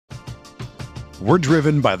We're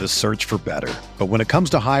driven by the search for better. But when it comes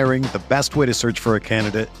to hiring, the best way to search for a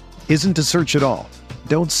candidate isn't to search at all.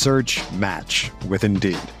 Don't search, match with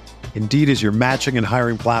Indeed. Indeed is your matching and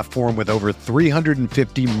hiring platform with over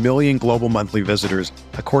 350 million global monthly visitors,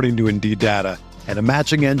 according to Indeed data, and a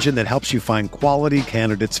matching engine that helps you find quality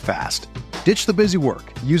candidates fast. Ditch the busy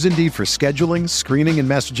work. Use Indeed for scheduling, screening, and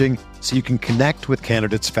messaging so you can connect with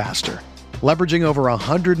candidates faster. Leveraging over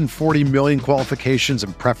 140 million qualifications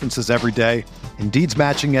and preferences every day, Indeed's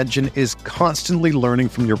matching engine is constantly learning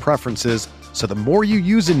from your preferences, so the more you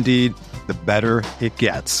use Indeed, the better it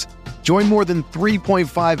gets. Join more than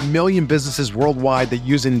 3.5 million businesses worldwide that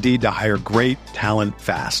use Indeed to hire great talent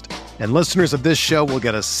fast. And listeners of this show will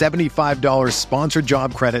get a $75 sponsored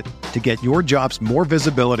job credit to get your jobs more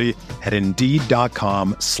visibility at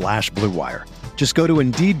Indeed.com/Blue Wire. Just go to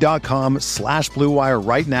Indeed.com/Blue Wire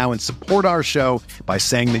right now and support our show by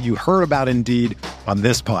saying that you heard about Indeed on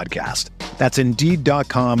this podcast. That's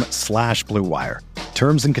Indeed.com/Blue Wire.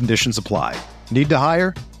 Terms and conditions apply. Need to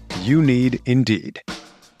hire? You need Indeed.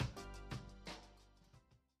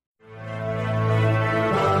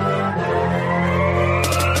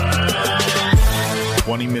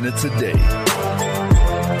 20 minutes a day,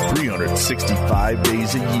 365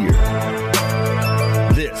 days a year.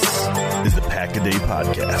 This is the Pack-A-Day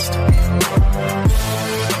Podcast.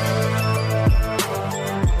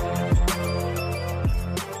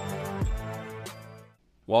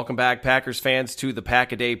 Welcome back, Packers fans, to the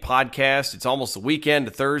Pack-A-Day Podcast. It's almost the weekend.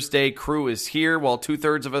 The Thursday crew is here. Well,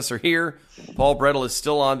 2/3 of us are here. Paul Brettel is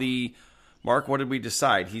still on the... Mark, what did we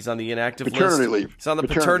decide? He's on the inactive paternity list? Leave. He's on the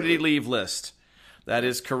paternity leave list. That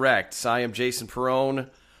is correct. I am Jason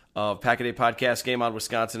Perrone of Pack-A-Day Podcast, Game On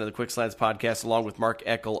Wisconsin, and the Quick Slants Podcast, along with Mark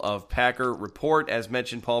Eckel of Packer Report. As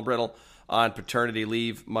mentioned, Paul Brettel on paternity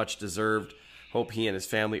leave, much deserved. Hope he and his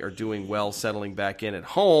family are doing well, settling back in at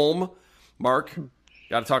home. Mark,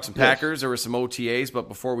 got to talk some Packers. There were some OTAs, but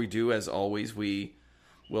before we do, as always, we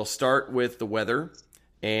will start with the weather.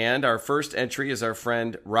 And our first entry is our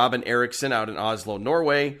friend Robin Eriksson out in Oslo,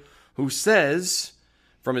 Norway, who says...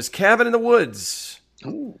 from his cabin in the woods,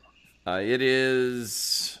 it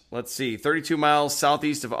is, 32 miles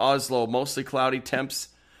southeast of Oslo, mostly cloudy, temps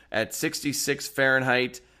at 66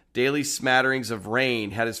 Fahrenheit, daily smatterings of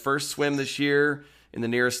rain. Had his first swim this year in the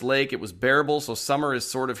nearest lake. It was bearable, so summer is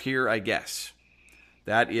sort of here, I guess.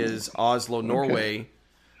 That is Oslo, Norway,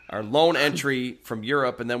 our lone entry from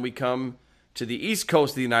Europe, and then we come to the east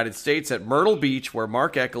coast of the United States at Myrtle Beach, where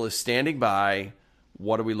Mark Eckel is standing by.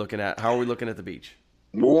 What are we looking at? How are we looking at the beach?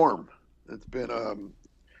 Warm. It's been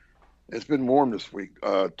warm this week.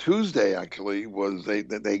 Tuesday actually was they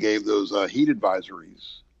gave those heat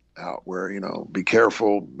advisories out where, be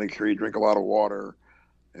careful, make sure you drink a lot of water,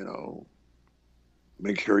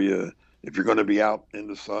 make sure if you're going to be out in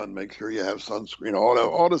the sun, make sure you have sunscreen,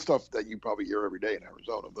 all the stuff that you probably hear every day in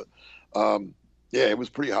Arizona. But yeah, it was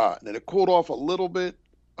pretty hot, and then it cooled off a little bit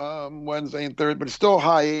Wednesday and Thursday, but it's still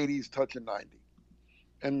high 80s, touching 90,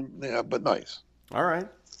 and but nice. All right.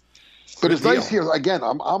 But it's nice here. Again,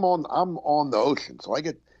 I'm on the ocean, so I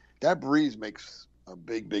get that breeze makes a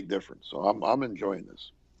big difference. So I'm enjoying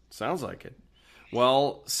this. Sounds like it.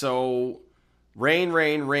 Well, so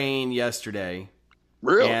rain yesterday.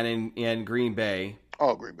 Really? And in Green Bay.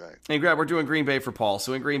 Oh, Green Bay. And we're doing Green Bay for Paul.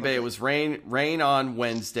 So in Green Bay, it was rain on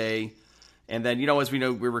Wednesday. And then, as we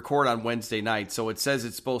know, we record on Wednesday night. So it says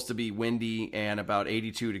it's supposed to be windy and about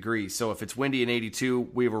 82 degrees. So if it's windy and 82,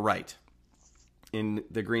 we were right in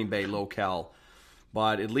the Green Bay locale.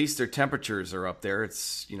 But at least their temperatures are up there.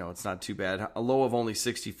 It's, it's not too bad. A low of only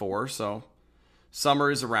 64. So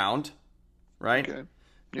summer is around, right? Okay.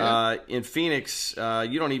 Yeah. In Phoenix,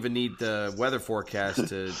 you don't even need the weather forecast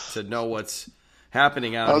to know what's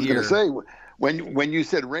happening out here. I was going to say, when you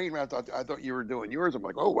said rain, I thought you were doing yours. I'm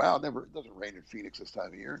like, oh, wow, it doesn't rain in Phoenix this time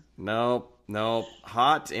of year. No,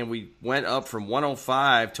 hot, and we went up from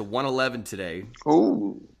 105 to 111 today.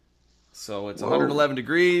 Oh. So it's 111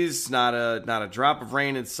 degrees, not a drop of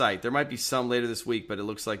rain in sight. There might be some later this week, but it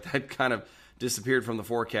looks like that kind of disappeared from the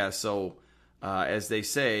forecast. So as they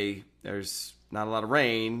say, there's not a lot of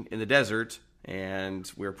rain in the desert,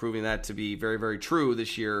 and we're proving that to be very, very true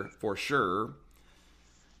this year for sure.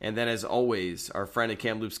 And then, as always, our friend at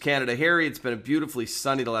Kamloops, Canada, Harry. It's been beautifully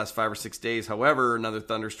sunny the last 5 or 6 days. However, another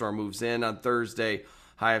thunderstorm moves in on Thursday,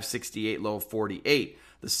 high of 68, low of 48.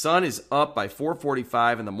 The sun is up by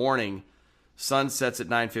 4:45 in the morning. Sun sets at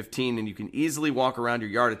 9:15, and you can easily walk around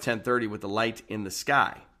your yard at 10:30 with the light in the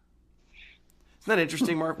sky. Isn't that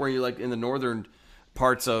interesting, Mark, where you're like in the northern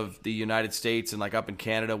parts of the United States and like up in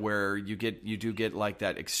Canada where you do get like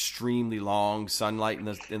that extremely long sunlight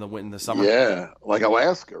in the summer. Yeah, like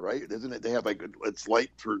Alaska, right? Isn't it? They have like it's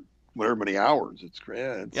light for whatever many hours. It's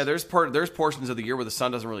crazy. Yeah, there's portions of the year where the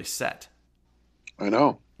sun doesn't really set. I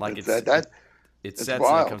know. Like it sets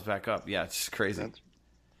wild. and it comes back up. Yeah, it's just crazy.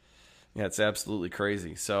 Yeah, it's absolutely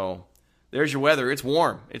crazy. So there's your weather. It's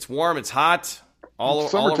warm. It's hot all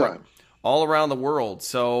around the world.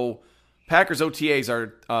 So Packers OTAs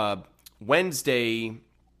are Wednesday.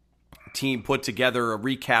 Team put together a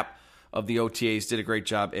recap of the OTAs. Did a great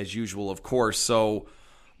job as usual, of course. So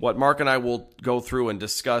what Mark and I will go through and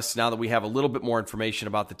discuss now that we have a little bit more information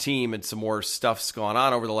about the team and some more stuff's gone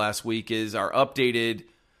on over the last week is our updated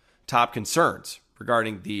top concerns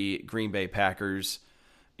regarding the Green Bay Packers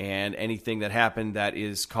and anything that happened that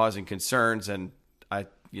is causing concerns. And I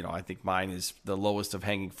think mine is the lowest of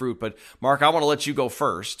hanging fruit. But Mark, I want to let you go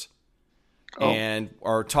first.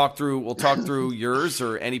 We'll talk through yours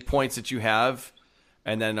or any points that you have,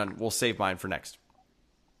 and then we'll save mine for next.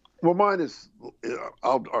 Well, mine is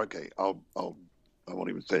I won't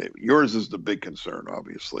even say it. Yours is the big concern,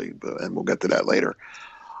 obviously, and we'll get to that later.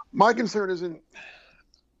 My concern isn't.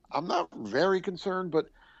 I'm not very concerned, but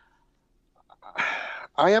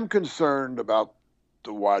I am concerned about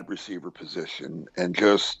the wide receiver position and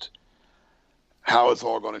just how it's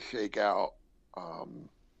all going to shake out.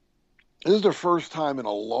 This is the first time in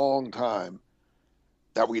a long time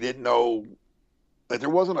that we didn't know that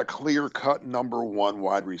there wasn't a clear-cut number one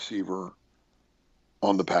wide receiver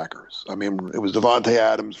on the Packers. I mean, it was Devontae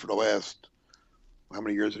Adams for the last, how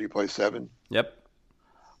many years did he play? 7? Yep.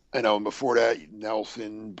 And before that,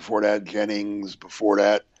 Nelson, before that, Jennings, before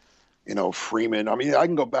that, Freeman. I mean, I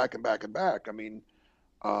can go back and back and back. I mean,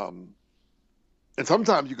 and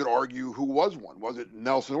sometimes you could argue who was one. Was it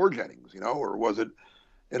Nelson or Jennings, or was it,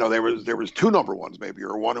 there was 2 number ones maybe,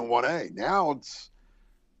 or 1 and 1A. Now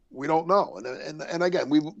we don't know. And again,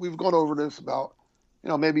 we've gone over this about,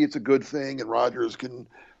 maybe it's a good thing and Rodgers can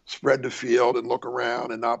spread the field and look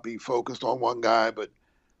around and not be focused on one guy, but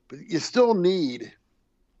you still need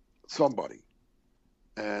somebody.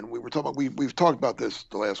 And we've talked about this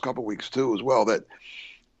the last couple of weeks too, as well, that,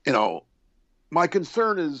 my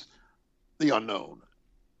concern is the unknown.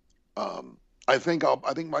 I think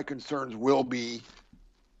my concerns will be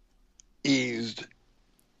eased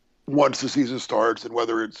once the season starts, and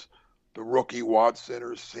whether it's the rookie Watson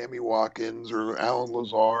or Sammy Watkins or Alan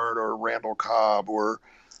Lazard or Randall Cobb or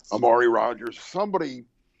Amari Rodgers, somebody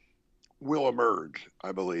will emerge,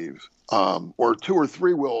 I believe, or 2 or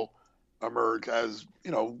 3 will emerge as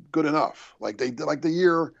good enough. Like they did, like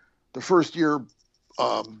the first year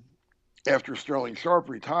after Sterling Sharp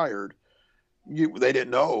retired, they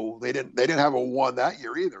didn't know they didn't have a 1 that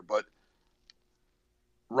year either, but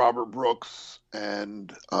Robert Brooks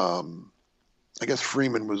and I guess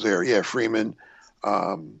Freeman was there. Yeah, Freeman,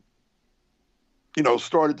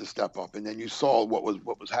 started to step up, and then you saw what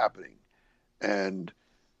was happening, and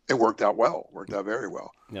it worked out very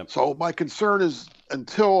well. Yep. So my concern is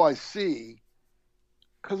until I see,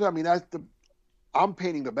 because I mean I'm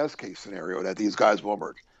painting the best case scenario that these guys will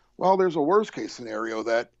emerge. Well, there's a worst case scenario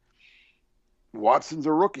that Watson's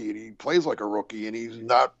a rookie and he plays like a rookie and he's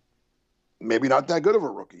maybe not that good of a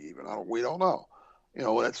rookie even. We don't know.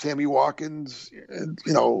 That Sammy Watkins,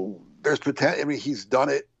 there's potential. I mean, he's done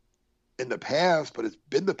it in the past, but it's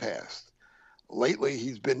been the past. Lately,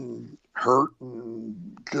 he's been hurt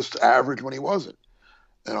and just average when he wasn't.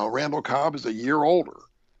 Randall Cobb is a year older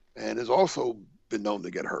and has also been known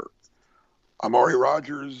to get hurt. Amari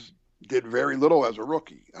Rodgers did very little as a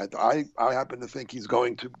rookie. I happen to think he's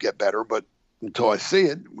going to get better, but until I see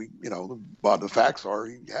it, the facts are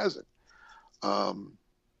he hasn't.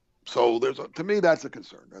 So to me, that's a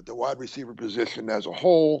concern. The wide receiver position as a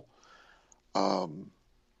whole, and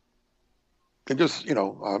just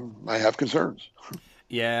I have concerns.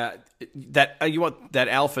 Yeah, that you want that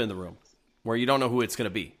alpha in the room where you don't know who it's going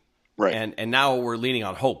to be, right? And now we're leaning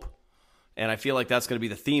on hope, and I feel like that's going to be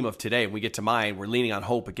the theme of today. When we get to mine, we're leaning on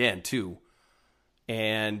hope again too,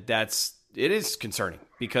 and it is concerning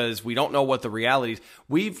because we don't know what the reality is.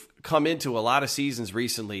 We've come into a lot of seasons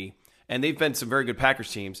recently. And they've been some very good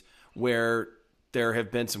Packers teams where there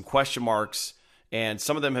have been some question marks, and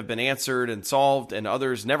some of them have been answered and solved, and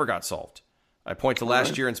others never got solved. I point to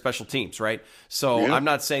last year in special teams, right? So yeah. I'm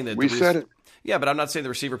not saying that we said it. Yeah, but I'm not saying the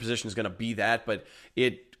receiver position is going to be that, but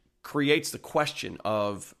it creates the question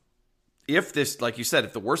of if this, like you said,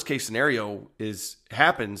 if the worst case scenario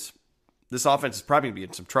happens, this offense is probably going to be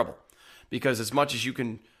in some trouble because as much as you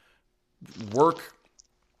can work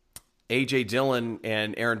A.J. Dillon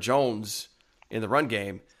and Aaron Jones in the run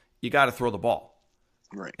game, you got to throw the ball.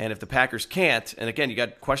 Right. And if the Packers can't, and again, you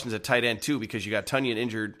got questions at tight end too, because you got Tunyon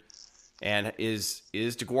injured, and is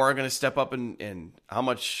DeGuara going to step up, and how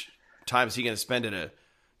much time is he going to spend at a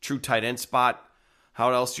true tight end spot?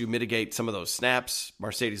 How else do you mitigate some of those snaps?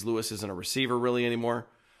 Mercedes Lewis isn't a receiver really anymore.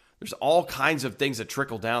 There's all kinds of things that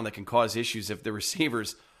trickle down that can cause issues if the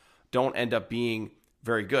receivers don't end up being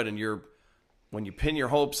very good. And when you pin your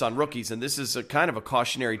hopes on rookies, and this is a kind of a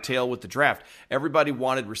cautionary tale with the draft. Everybody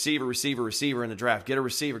wanted receiver in the draft. Get a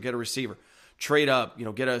receiver. Trade up,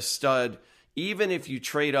 get a stud. Even if you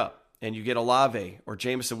trade up and you get Olave or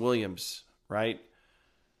Jameson Williams, right?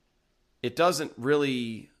 It doesn't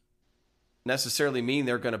really necessarily mean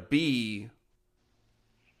they're going to be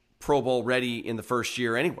Pro Bowl ready in the first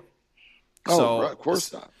year anyway. Right, of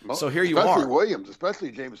course not. So here you are.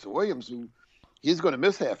 Especially Jameson Williams, who he's going to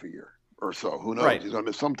miss half a year or so. Who knows? Right. He's going to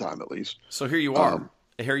miss some time at least. So here you are.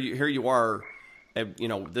 Here you are.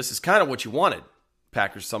 This is kind of what you wanted,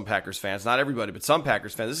 some Packers fans. Not everybody, but some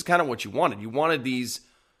Packers fans. This is kind of what you wanted. You wanted these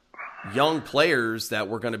young players that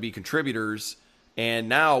were going to be contributors, and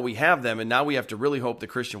now we have them, and now we have to really hope that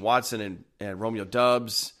Christian Watson and Romeo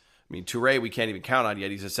Doubs. I mean, Toure, we can't even count on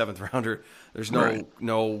yet. He's a 7th rounder. There's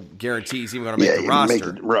no guarantees even going to make the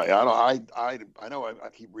roster. Right. I know. I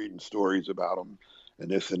keep reading stories about him and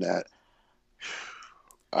this and that.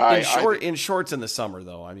 In shorts in the summer,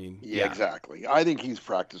 though. I mean, yeah, exactly. I think he's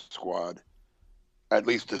practice squad, at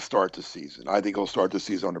least to start the season. I think he'll start the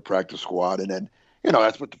season on the practice squad, and then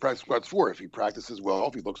that's what the practice squad's for. If he practices well,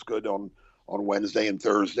 if he looks good on Wednesday and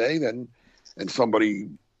Thursday, then and somebody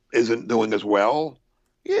isn't doing as well.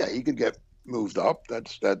 Yeah, he could get moved up.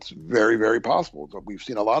 That's very, very possible. So we've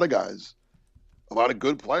seen a lot of guys, a lot of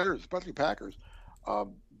good players, especially Packers,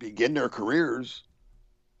 begin their careers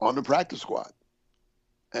on the practice squad.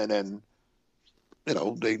 And then,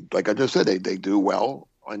 they, like I just said, they do well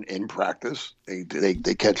in practice. They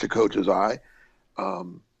catch the coach's eye.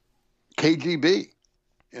 KGB,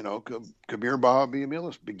 Kabir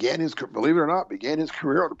Bahabi-Amilis began his career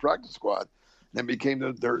on the practice squad. Then became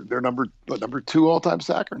their number 2 all-time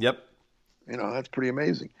sacker. Yep. That's pretty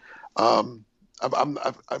amazing. I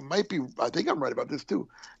think I'm right about this too.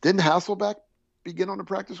 Didn't Hasselbeck begin on the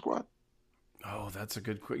practice squad? Oh, that's a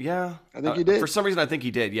good question. Yeah. I think he did. For some reason, I think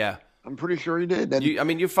he did, yeah. I'm pretty sure he did. Then,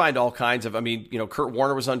 you find all kinds of, Kurt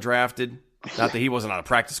Warner was undrafted. Not that he wasn't on a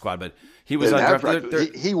practice squad, but he was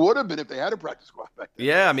undrafted. He would have been if they had a practice squad back then.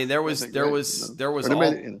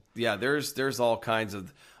 Yeah, there's all kinds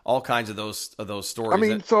of those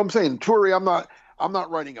stories. So I'm saying Toure, I'm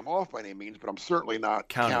not writing him off by any means, but I'm certainly not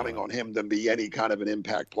counting on him to be any kind of an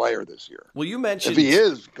impact player this year. Well, you mentioned if he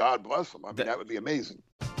is, God bless him. That would be amazing.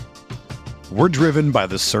 We're driven by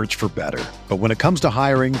the search for better. But when it comes to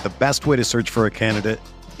hiring, the best way to search for a candidate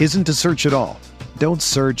isn't to search at all. Don't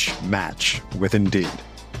search, match with Indeed.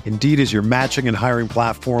 Indeed is your matching and hiring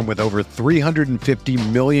platform with over 350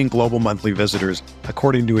 million global monthly visitors,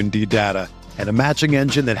 according to Indeed data, and a matching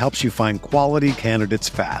engine that helps you find quality candidates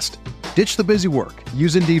fast. Ditch the busy work.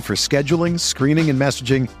 Use Indeed for scheduling, screening, and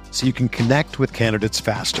messaging so you can connect with candidates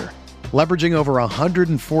faster. Leveraging over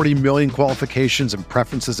 140 million qualifications and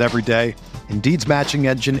preferences every day, Indeed's matching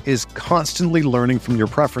engine is constantly learning from your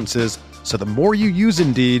preferences, so the more you use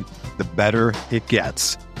Indeed, the better it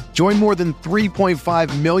gets. Join more than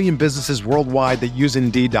 3.5 million businesses worldwide that use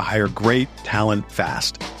Indeed to hire great talent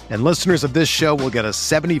fast. And listeners of this show will get a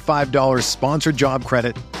 $75 sponsored job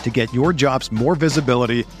credit to get your jobs more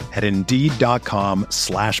visibility at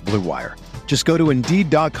Indeed.com/Blue Wire. Just go to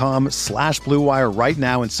Indeed.com/Blue Wire right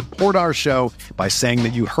now and support our show by saying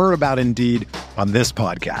that you heard about Indeed on this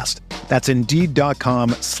podcast. That's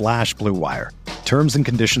Indeed.com/Blue Wire. Terms and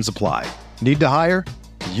conditions apply. Need to hire?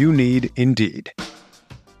 You need Indeed.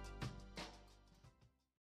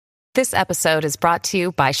 This episode is brought to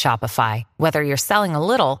you by Shopify. Whether you're selling a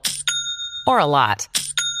little or a lot,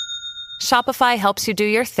 Shopify helps you do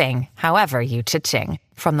your thing, however you cha-ching.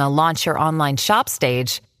 From the launch your online shop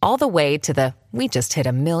stage, all the way to the we just hit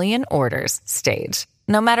 1 million orders stage.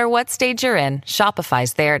 No matter what stage you're in,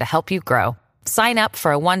 Shopify's there to help you grow. Sign up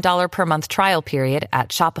for a $1 per month trial period at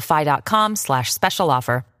shopify.com/special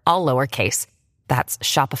offer, all lowercase. That's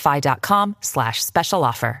shopify.com/special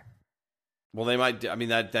offer. Well, they might.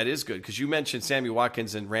 That is good because you mentioned Sammy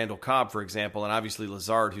Watkins and Randall Cobb, for example, and obviously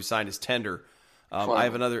Lazard, who signed his tender. I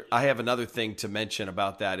have another thing to mention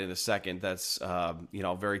about that in a second. That's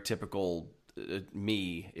very typical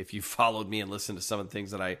me. If you followed me and listened to some of the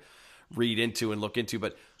things that I read into and look into,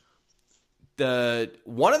 but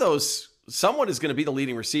someone is going to be the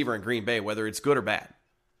leading receiver in Green Bay, whether it's good or bad,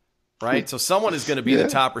 right? So someone is going to be the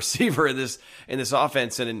top receiver in this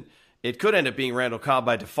offense, and it could end up being Randall Cobb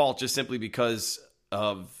by default, just simply because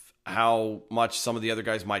how much some of the other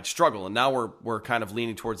guys might struggle. And now we're kind of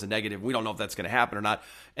leaning towards the negative. We don't know if that's going to happen or not.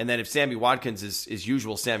 And then if Sammy Watkins is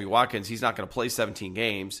usual Sammy Watkins, he's not going to play 17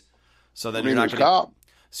 games. So then you're not going to.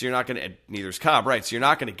 So you're not going to. Neither's Cobb, right? So you're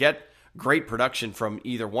not going to get great production from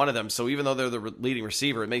either one of them. So even though they're the leading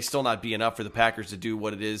receiver, it may still not be enough for the Packers to do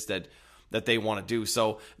what it is that they want to do.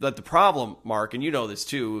 So the problem, Mark, and you know this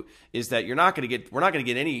too, is that we're not going to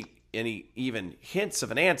get any even hints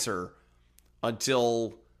of an answer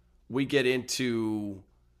until we get into,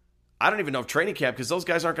 I don't even know if training camp, because those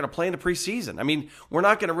guys aren't going to play in the preseason. I mean, we're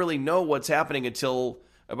not going to really know what's happening until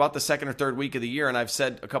about the second or third week of the year. And I've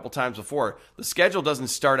said a couple times before, the schedule doesn't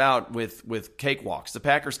start out with cakewalks. The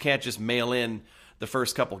Packers can't just mail in the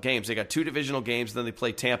first couple games. They got 2 divisional games, then they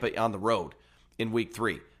play Tampa on the road in week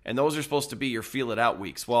 3. And those are supposed to be your feel it out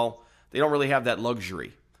weeks. Well, they don't really have that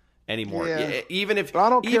luxury anymore. Yeah. Even if I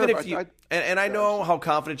don't care if you and I know how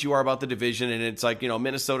confident you are about the division, and it's like,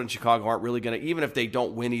 Minnesota and Chicago aren't really going to, even if they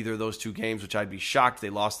don't win either of those 2 games, which I'd be shocked if they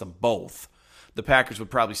lost them both, the Packers would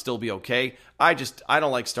probably still be okay. I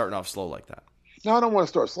don't like starting off slow like that. No, I don't want to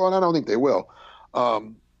start slow, and I don't think they will.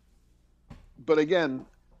 But again,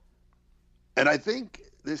 and I think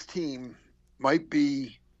this team might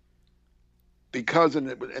be, because, and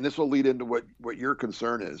this will lead into what your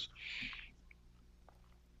concern is,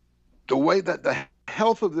 the way that the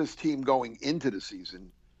health of this team going into the season.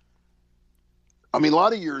 I mean, a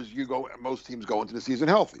lot of years most teams go into the season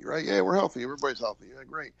healthy, right? Yeah, we're healthy. Everybody's healthy. Yeah,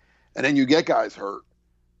 great. And then you get guys hurt.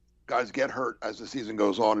 Guys get hurt as the season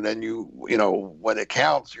goes on. And then when it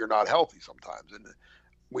counts, you're not healthy sometimes. And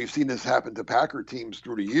we've seen this happen to Packer teams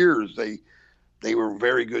through the years. They were a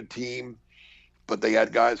very good team, but they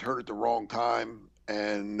had guys hurt at the wrong time,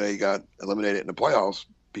 and they got eliminated in the playoffs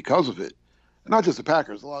because of it. And not just the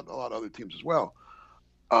Packers, a lot of other teams as well.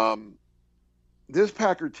 This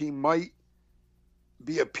Packer team might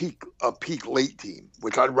be a peak late team,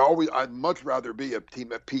 which I'd much rather be a team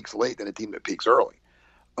that peaks late than a team that peaks early.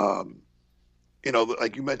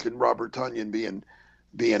 Like you mentioned, Robert Tonyan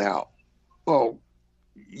being out. Well,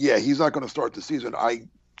 yeah, he's not going to start the season.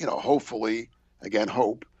 Hopefully, again,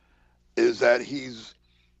 hope is that he's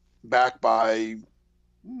back by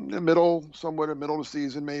somewhere in the middle of the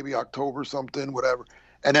season, maybe October, something, whatever.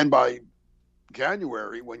 And then by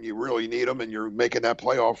January, when you really need him and you're making that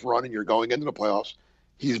playoff run and you're going into the playoffs,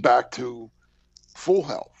 he's back to full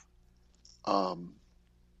health. A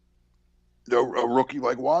rookie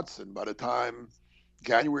like Watson, by the time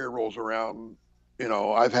January rolls around,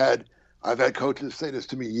 I've had coaches say this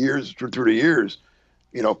to me through the years,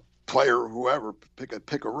 player, whoever,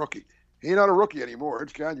 pick a rookie. He's not a rookie anymore.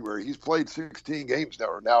 It's January. He's played 16 games now,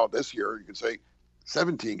 or now this year, you could say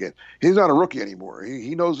 17 games. He's not a rookie anymore.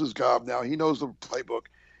 He knows his job now. He knows the playbook.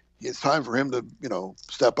 It's time for him to,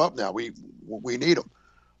 step up now. We need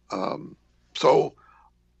him. So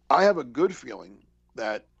I have a good feeling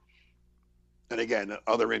that, and again,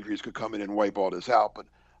 other injuries could come in and wipe all this out, but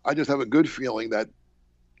I just have a good feeling that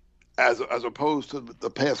as opposed to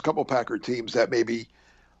the past couple Packer teams that maybe,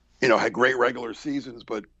 had great regular seasons,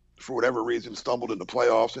 but for whatever reason stumbled in the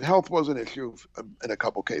playoffs, and health was an issue in a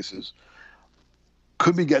couple cases,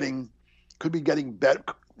 could be getting better.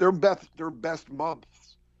 Their best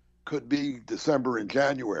months could be December and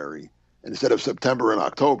January instead of September and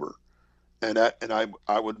October, and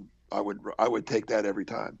I would take that every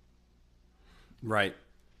time. Right.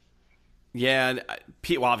 Yeah, and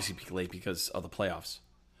obviously peak late because of the playoffs,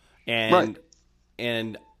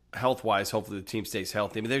 and health-wise, hopefully the team stays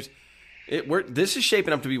healthy. I mean, this is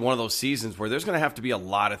shaping up to be one of those seasons where there's going to have to be a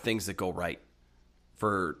lot of things that go right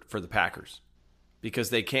for the Packers, because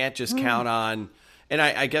they can't just count on. And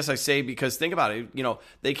I guess I say, because think about it,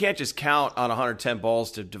 they can't just count on 110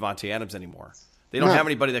 balls to Devontae Adams anymore. They don't have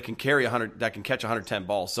anybody that can catch 110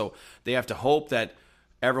 balls. So they have to hope that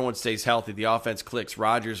everyone stays healthy, the offense clicks,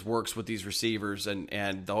 Rodgers works with these receivers, and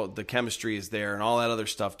the chemistry is there, and all that other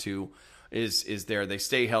stuff too is there. They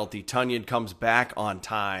stay healthy. Tonyan comes back on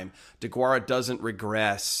time. DeGuara doesn't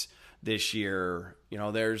regress this year.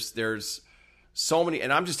 There's so many,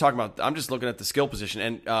 and I'm just looking at the skill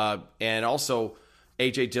position, and also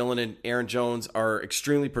A.J. Dillon and Aaron Jones are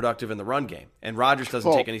extremely productive in the run game, and Rodgers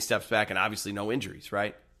doesn't take any steps back, and obviously no injuries,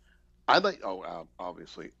 right?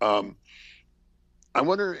 Obviously. I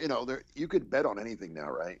wonder, you could bet on anything now,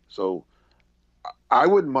 right? So I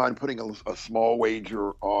wouldn't mind putting a small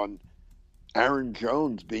wager on Aaron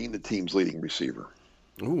Jones being the team's leading receiver.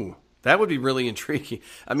 Ooh, that would be really intriguing.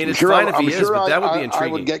 I mean, it's fine if he is, but that would be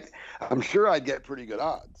intriguing. I'm sure I'd get pretty good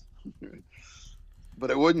odds.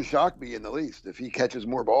 But it wouldn't shock me in the least if he catches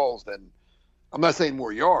more balls than, I'm not saying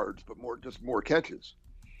more yards, but more catches.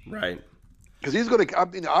 Right. Because he's going to. I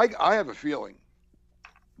mean, I have a feeling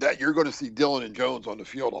that you're going to see Dillon and Jones on the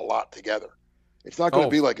field a lot together. It's not going to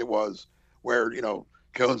be like it was where,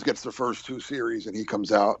 Jones gets the first 2 series and he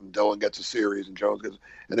comes out, and Dillon gets a series and Jones gets.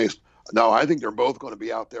 No, I think they're both going to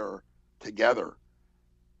be out there together.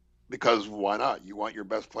 Because why not? You want your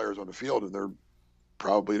best players on the field, and they're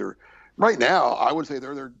probably right now. I would say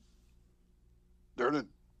they're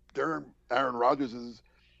Aaron Rodgers'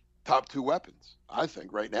 top 2 weapons. I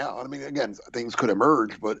think right now. I mean, again, things could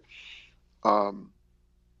emerge, but I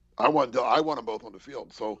want them both on the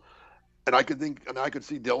field. So, and I could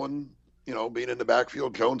see Dillon, being in the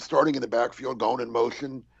backfield, Jones starting in the backfield, going in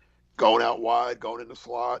motion, going out wide, going in the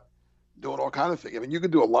slot, doing all kind of things. I mean, you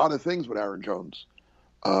can do a lot of things with Aaron Jones.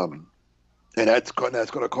 And that's going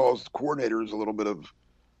to cause coordinators a little bit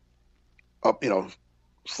of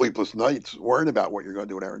sleepless nights worrying about what you're going to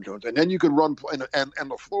do with Aaron Jones. And then you could run, and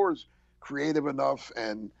LaFleur's creative enough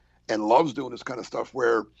and loves doing this kind of stuff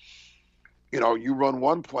where, you run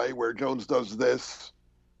one play where Jones does this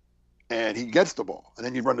and he gets the ball, and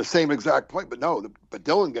then you run the same exact play, but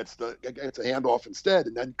Dillon gets a handoff instead.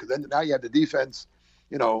 And then, because then now you have the defense,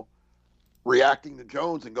 reacting to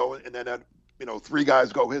Jones and going, and then 3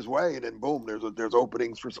 guys go his way, and then boom, there's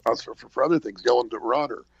openings for us for other things, Dillon to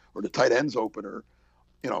run or the tight ends open, or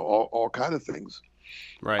all kind of things.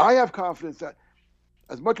 Right. I have confidence that,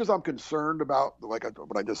 as much as I'm concerned about, what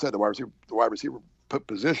I just said, the wide receiver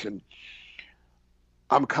position,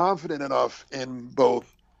 I'm confident enough in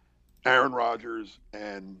both Aaron Rodgers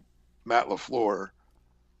and Matt LaFleur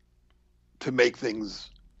to make things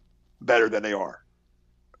better than they are.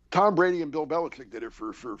 Tom Brady and Bill Belichick did it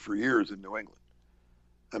for years in New England.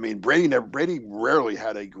 I mean, Brady rarely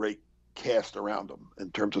had a great cast around him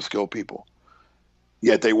in terms of skilled people.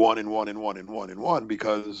 Yet they won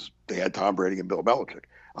because they had Tom Brady and Bill Belichick.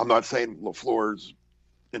 I'm not saying LaFleur's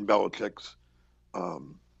in Belichick's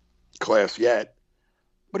class yet,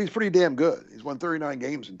 but he's pretty damn good. He's won 39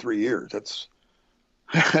 games in 3 years.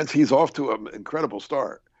 He's off to an incredible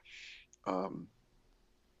start.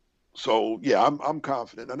 So yeah, I'm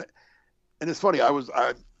confident, and it's funny. I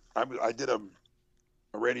did a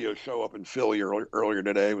radio show up in Philly earlier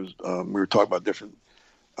today. It was we were talking about different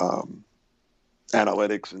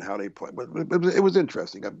analytics and how they play, but it was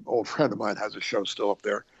interesting. An old friend of mine has a show still up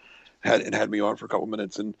there, had me on for a couple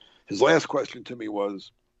minutes, and his last question to me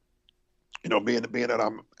was, being that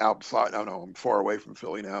I'm outside, I know I'm far away from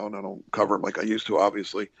Philly now, and I don't cover it like I used to,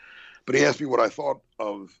 obviously, but he asked me what I thought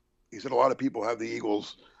of. He said a lot of people have the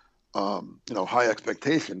Eagles, high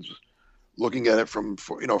expectations, looking at it from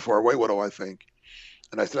far away. What do I think?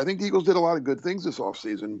 And I said, I think the Eagles did a lot of good things this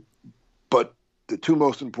offseason, but the 2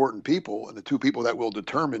 most important people, and the 2 people that will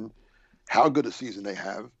determine how good a season they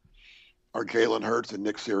have, are Jalen Hurts and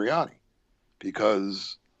Nick Sirianni,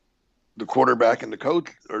 because the quarterback and the coach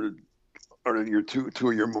are your two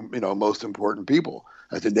of your most important people.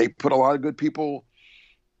 I said they put a lot of good people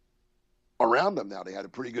around them now. They had a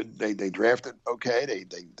pretty good. They drafted okay.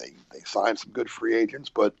 They signed some good free agents,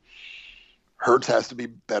 but Hurts has to be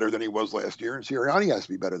better than he was last year, and Sirianni has to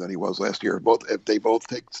be better than he was last year. If they both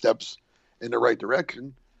take steps in the right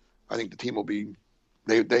direction, I think the team will be.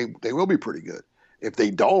 They will be pretty good. If they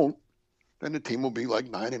don't, then the team will be like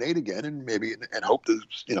 9-8 again, and maybe and hope to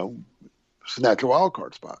snatch a wild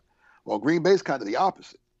card spot. Well, Green Bay's kind of the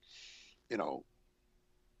opposite.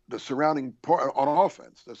 The surrounding part on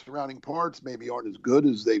offense, the surrounding parts maybe aren't as good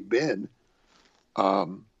as they've been,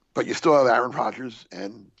 but you still have Aaron Rodgers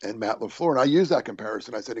and Matt LaFleur. And I use that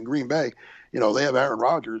comparison. I said in Green Bay, they have Aaron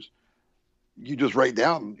Rodgers. You just write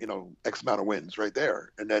down, X amount of wins right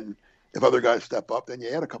there, and then if other guys step up, then you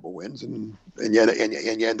add a couple wins, and you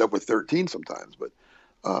end up with 13 sometimes. But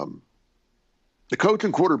the coach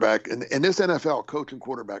and quarterback, and in this NFL, coach and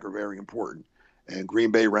quarterback are very important. And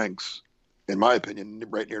Green Bay ranks, in my opinion,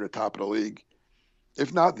 right near the top of the league,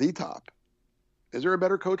 if not the top. Is there a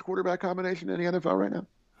better coach quarterback combination in the NFL right now?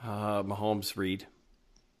 Mahomes, Reed.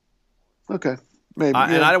 Okay, maybe.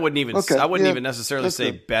 And I wouldn't even even necessarily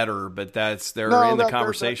say good. Better, but they're in the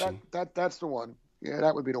conversation. That's the one. Yeah,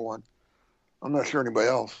 that would be the one. I'm not sure anybody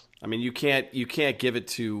else. I mean, you can't give it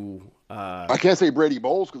to. I can't say Brady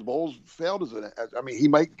Bowles, because Bowles failed he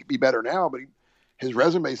might be better now, but his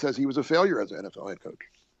resume says he was a failure as an NFL head coach.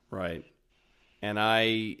 Right. And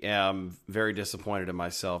I am very disappointed in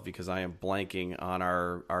myself because I am blanking on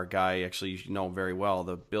our guy, actually, you know him very well,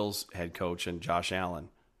 the Bills head coach, and Josh Allen.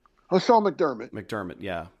 Oh, Sean McDermott. McDermott,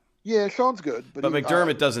 yeah. Yeah, Sean's good. But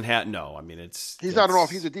McDermott doesn't have, no, I mean, he's not an off,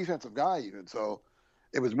 he's a defensive guy even, so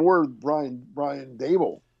it was more Brian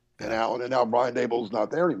Daboll and Allen, and now Brian Daboll's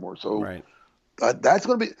not there anymore. So right. That's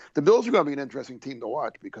going to be – the Bills are going to be an interesting team to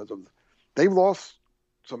watch because of they've lost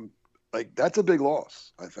some. Like, that's a big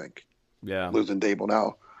loss, I think. Yeah, losing Dable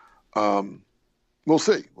now. We'll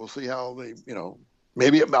see. We'll see how they.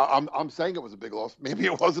 Maybe I'm saying it was a big loss. Maybe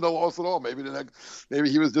it wasn't a loss at all. Maybe maybe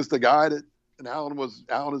he was just a guy that, and Allen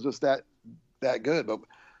is just that good.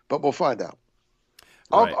 But we'll find out.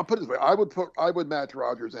 Right. I'll put it this way: I would match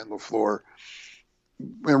Rodgers and LaFleur.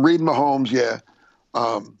 And Reed Mahomes, yeah,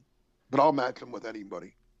 but I'll match him with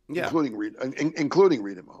anybody, including Reed and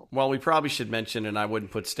Mahomes. Well, we probably should mention, and I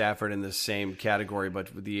wouldn't put Stafford in the same category, but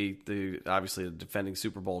the obviously the defending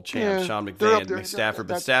Super Bowl champ, Sean McVay, and Stafford.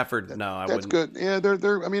 But Stafford, no, I wouldn't. That's good. Yeah,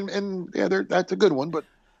 they're. I mean, that's a good one. But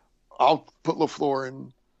I'll put LaFleur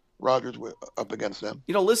and Rodgers up against them.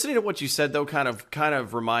 Listening to what you said though, kind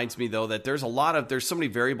of reminds me though that there's so many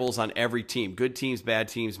variables on every team. Good teams, bad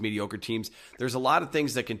teams, mediocre teams. There's a lot of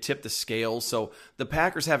things that can tip the scales. So the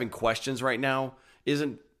Packers having questions right now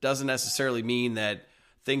doesn't necessarily mean that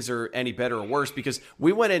things are any better or worse, because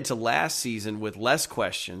we went into last season with less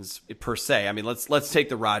questions per se. I mean, let's take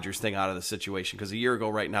the Rodgers thing out of the situation, because a year ago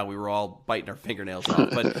right now we were all biting our fingernails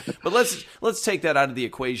off. But let's take that out of the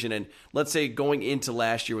equation, and let's say going into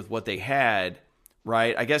last year with what they had,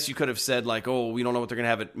 right? I guess you could have said like, oh, we don't know what they're going to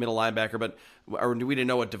have at middle linebacker, or we didn't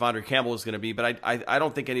know what Devondre Campbell was going to be. But I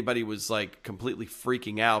don't think anybody was like completely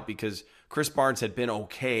freaking out, because Chris Barnes had been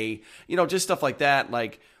okay, just stuff like that.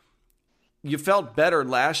 Like, you felt better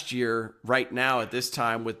last year right now at this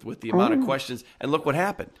time with the amount of questions, and look what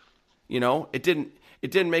happened. It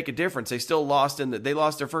didn't make a difference. They still lost they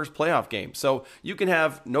lost their first playoff game. So you can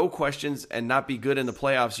have no questions and not be good in the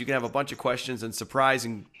playoffs. You can have a bunch of questions and surprise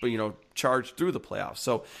and charge through the playoffs.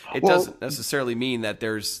 So it doesn't necessarily mean that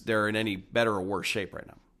they're in any better or worse shape right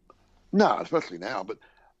now. No, especially now. But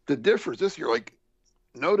the difference this year, like,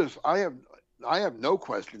 notice I have no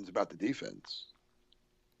questions about the defense.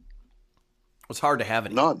 It's hard to have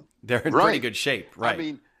any. None. They're in pretty good shape, right? I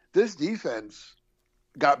mean, this defense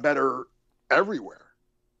got better everywhere.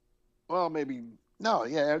 Well, maybe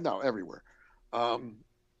everywhere.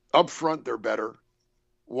 Up front, they're better.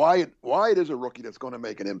 Wyatt is a rookie that's going to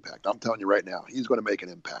make an impact. I'm telling you right now, he's going to make an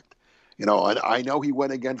impact. I know he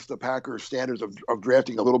went against the Packers' standards of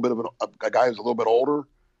drafting a little bit of a guy who's a little bit older,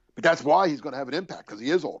 but that's why he's going to have an impact, because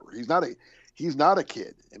he is older. He's not a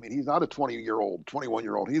kid. I mean, he's not a 20-year-old,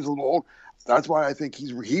 21-year-old. He's a little old. That's why I think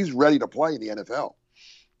he's ready to play in the NFL,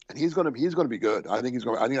 and he's going to be good. I think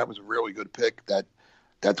that was a really good pick.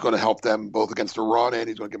 That's going to help them both against the run, and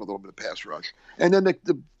he's going to give them a little bit of pass rush. And then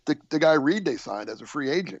the guy Reed they signed as a free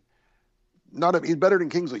agent, he's better than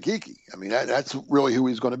Kingsley Keke. I mean, that's really who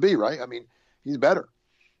he's going to be, right? I mean, he's better.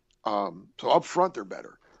 So up front they're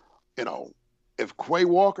better. If Quay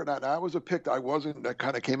Walker, that was a pick that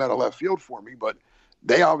kind of came out of left field for me, but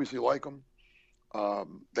they obviously like him.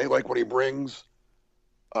 They like what he brings.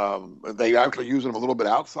 They actually using him a little bit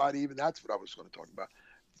outside even. That's what I was going to talk about.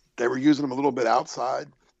 They were using him a little bit outside,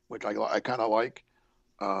 which I kind of like.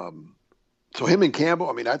 So him and Campbell,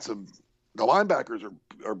 I mean, the linebackers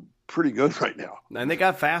are pretty good right now. And they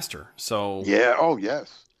got faster. So yeah, oh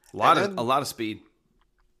yes. A lot of speed.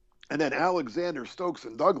 And then Alexander, Stokes,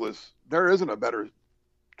 and Douglas, there isn't a better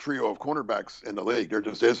trio of cornerbacks in the league. There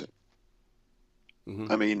just isn't.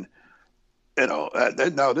 Mm-hmm. I mean, if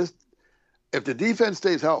the defense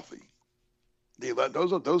stays healthy,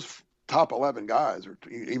 those top 11 guys, or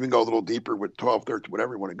even go a little deeper with 12, 13,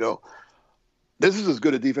 whatever you want to go, this is as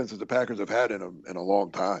good a defense as the Packers have had in a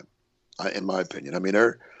long time, in my opinion. I mean,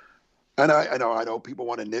 I know people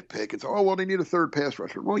want to nitpick and say, oh, well, they need a third pass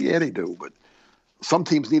rusher. Well, yeah, they do, but some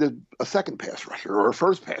teams need a second pass rusher or a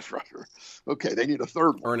first pass rusher. Okay, they need a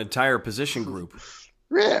third one. Or an entire position group.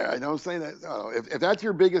 Yeah, I know. I'm saying that if that's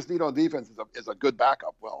your biggest need on defense is a good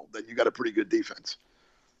backup, well, then you got a pretty good defense.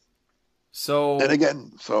 So and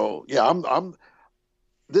again, I'm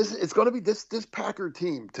it's going to be this Packer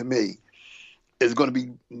team to me is going to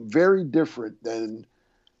be very different than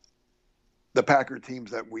the Packer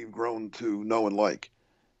teams that we've grown to know and like.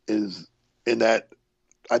 Is in that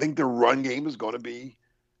I think their run game is going to be.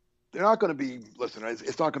 They're not going to be. Listen,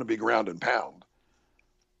 it's not going to be ground and pound.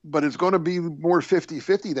 But it's going to be more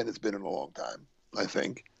 50-50 than it's been in a long time, I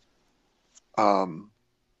think. And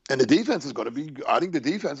the defense is going to be – I think the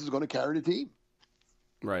defense is going to carry the team.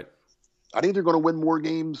 Right. I think they're going to win more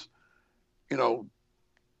games,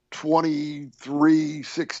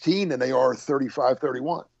 23-16 than they are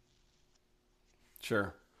 35-31.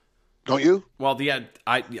 Sure. Don't you? Well, yeah,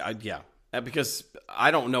 because I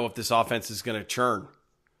don't know if this offense is going to churn.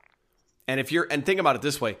 And think about it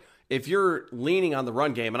this way. If you're leaning on the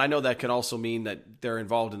run game, and I know that can also mean that they're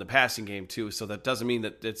involved in the passing game too, so that doesn't mean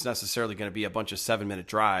that it's necessarily going to be a bunch of 7-minute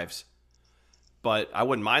drives, but I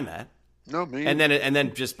wouldn't mind that. No, me. And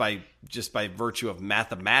then just by virtue of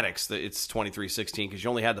mathematics, it's 23-16 because you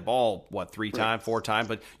only had the ball four times,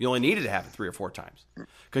 but you only needed to have it 3 or 4 times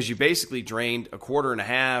because you basically drained a quarter and a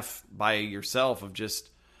half by yourself of just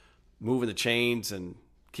moving the chains and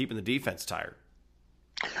keeping the defense tired.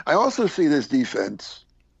 I also see this defense,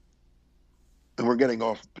 and we're getting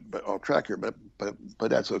off track here, but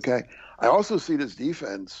that's okay. I also see this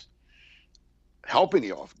defense helping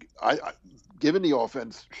the giving the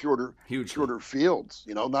offense shorter fields.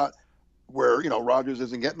 Not where Rodgers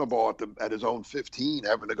isn't getting the ball at his own 15,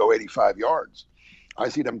 having to go 85 yards. I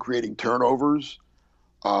see them creating turnovers,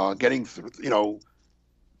 getting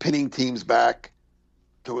pinning teams back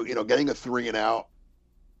to getting a 3 and out,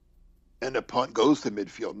 and the punt goes to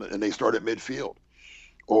midfield, and they start at midfield,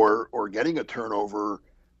 or getting a turnover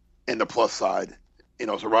in the plus side.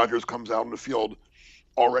 So Rodgers comes out on the field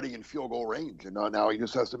already in field goal range, and now he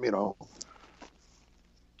just has to,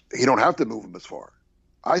 he don't have to move him as far.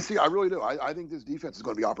 I really do. I think this defense is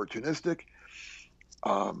going to be opportunistic.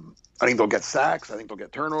 I think they'll get sacks. I think they'll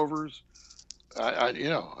get turnovers.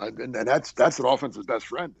 And that's an offense's best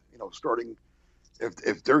friend. Starting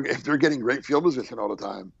if they're getting great field position all the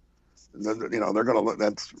time, then they're going to.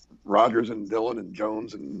 That's Rodgers and Dillon and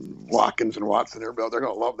Jones and Watkins and Watson. They're going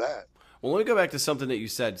to love that. Well, let me go back to something that you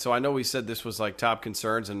said. So I know we said this was like top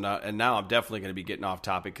concerns, and now I'm definitely going to be getting off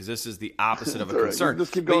topic because this is the opposite of a concern.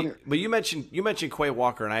 Just keep going here. But you mentioned Quay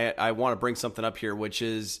Walker, and I want to bring something up here, which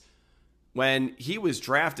is when he was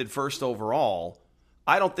drafted first overall,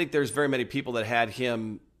 I don't think there's very many people that had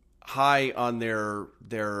him high on their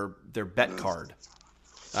bet card.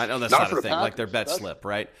 I know that's not a thing, like their bet slip,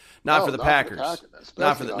 right? Not for the Packers.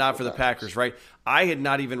 Not for the Packers, right? I had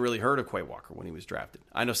not even really heard of Quay Walker when he was drafted.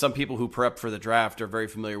 I know some people who prep for the draft are very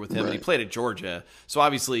familiar with him, and he played at Georgia, so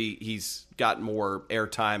obviously he's got more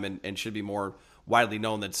airtime and should be more widely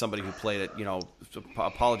known than somebody who played at,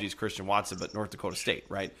 apologies Christian Watson, but North Dakota State,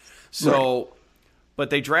 right? So, but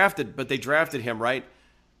they drafted him, right?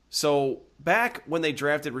 So back when they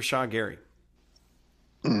drafted Rashawn Gary,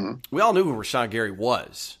 we all knew who Rashawn Gary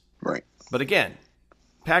was. Right. But again,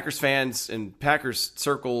 Packers fans and Packers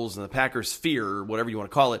circles and the Packers sphere, whatever you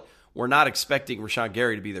want to call it, were not expecting Rashawn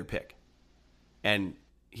Gary to be their pick. And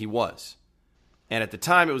he was. And at the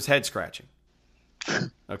time, it was head-scratching.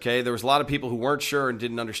 Okay? There was a lot of people who weren't sure and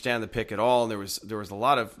didn't understand the pick at all. And there was a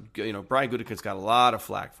lot of, Brian Gutekunst got a lot of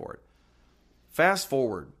flack for it. Fast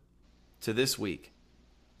forward to this week,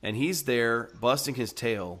 and he's there busting his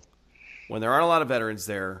tail when there aren't a lot of veterans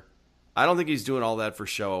there. I don't think he's doing all that for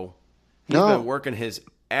show. He's been working his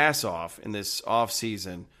ass off in this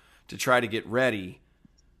offseason to try to get ready.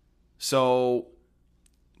 So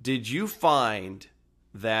did you find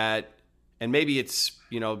that, and maybe it's,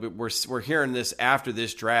 we're hearing this after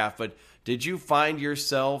this draft, but did you find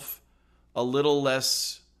yourself a little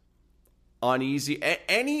less uneasy?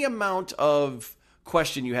 Any amount of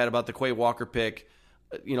question you had about the Quay Walker pick,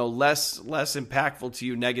 less impactful to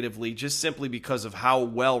you negatively, just simply because of how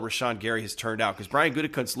well Rashawn Gary has turned out? Because Brian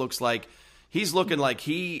Gutekunst looks like he's looking like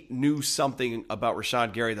he knew something about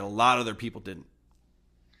Rashawn Gary that a lot of other people didn't.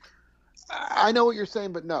 I know what you're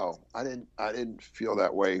saying, but no, I didn't feel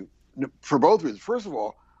that way for both reasons. First of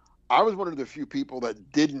all, I was one of the few people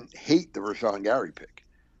that didn't hate the Rashawn Gary pick.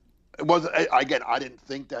 It wasn't, again, I didn't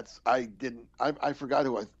think I forgot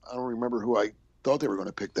I don't remember who I thought they were going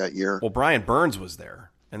to pick that year. Well, Brian Burns was there,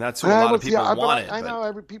 and that's who a lot of people wanted. I know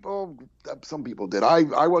some people did.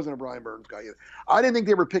 I wasn't a Brian Burns guy either. I didn't think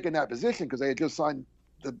they were picking that position because they had just signed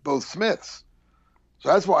both Smiths. So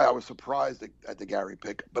that's why I was surprised at the Gary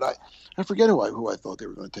pick. But I forget who I thought they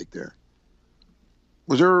were going to take there.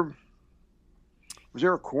 Was there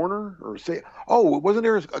a corner or wasn't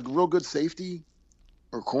there a real good safety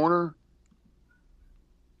or corner?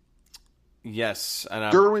 Yes,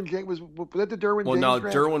 and Derwin James was that the Derwin? Well, James no,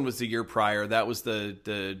 draft? Derwin was the year prior. That was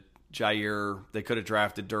the Jair. They could have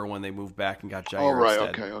drafted Derwin. They moved back and got Jair. Oh, right.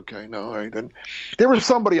 Instead. Okay. No, all right. Then there was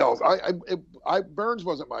somebody else. Burns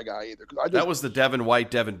wasn't my guy either. That was the Devin White,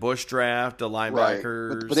 Devin Bush draft. The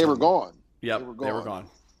linebackers, right. But they were gone. Yep, they were gone.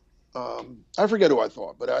 I forget who I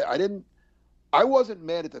thought, but I didn't. I wasn't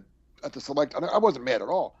mad at the select. I wasn't mad at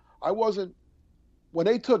all. I wasn't. When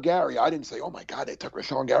they took Gary, I didn't say, "Oh my God, they took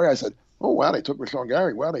Rashawn Gary." I said, "Oh wow, they took Rashawn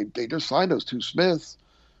Gary. Wow, they just signed those two Smiths."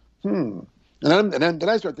 And then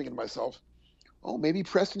I started thinking to myself, "Oh, maybe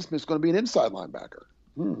Preston Smith's going to be an inside linebacker.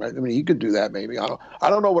 I mean, he could do that. Maybe I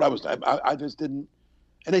don't know what I was. I just didn't."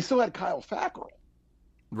 And they still had Kyle Fackrell,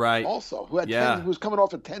 right? Also, who was coming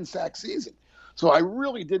off a 10-sack season. So I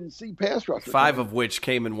really didn't see pass rush. 5 of which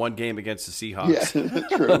came in one game against the Seahawks.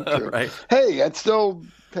 Yeah, true. Right. Hey, that's still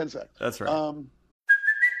 10 sacks. That's right.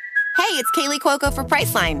 Hey, it's Kaylee Cuoco for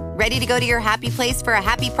Priceline. Ready to go to your happy place for a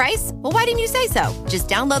happy price? Well, why didn't you say so? Just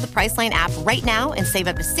download the Priceline app right now and save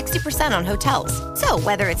up to 60% on hotels. So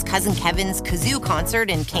whether it's Cousin Kevin's Kazoo Concert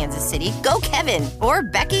in Kansas City, go Kevin, or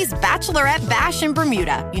Becky's Bachelorette Bash in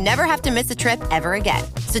Bermuda, you never have to miss a trip ever again.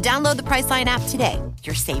 So download the Priceline app today.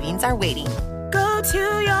 Your savings are waiting. Go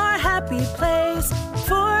to your happy place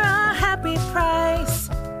for a happy price.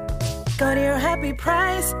 Go to your happy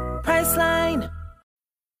price, Priceline.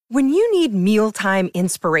 When you need mealtime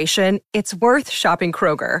inspiration, it's worth shopping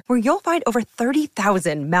Kroger, where you'll find over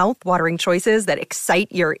 30,000 mouth-watering choices that excite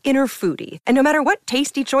your inner foodie. And no matter what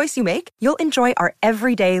tasty choice you make, you'll enjoy our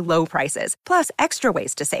everyday low prices, plus extra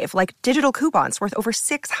ways to save, like digital coupons worth over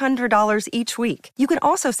 $600 each week. You can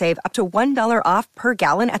also save up to $1 off per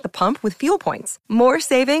gallon at the pump with fuel points. More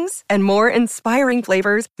savings and more inspiring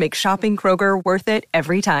flavors make shopping Kroger worth it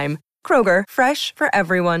every time. Kroger, fresh for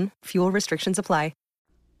everyone. Fuel restrictions apply.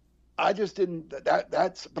 I just didn't.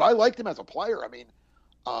 But I liked him as a player. I mean,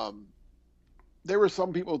 there were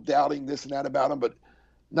some people doubting this and that about him, but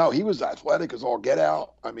no, he was athletic as all get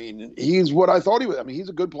out. I mean, he's what I thought he was. I mean, he's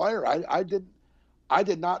a good player. I did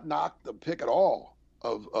not knock the pick at all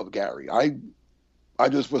of Gary. I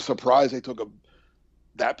just was surprised they took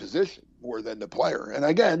that position more than the player. And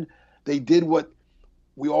again, they did what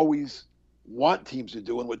we always want teams to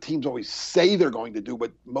do and what teams always say they're going to do,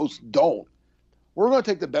 but most don't. We're going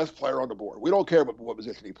to take the best player on the board. We don't care what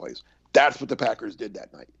position he plays. That's what the Packers did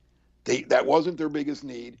that night. That wasn't their biggest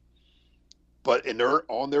need, but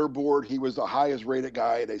on their board, he was the highest rated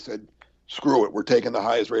guy. They said, screw it. We're taking the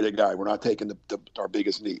highest rated guy. We're not taking our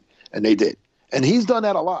biggest need. And they did. And he's done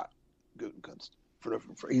that a lot.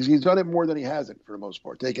 He's done it more than he hasn't for the most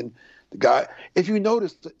part. Taking the guy. If you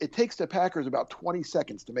notice, it takes the Packers about 20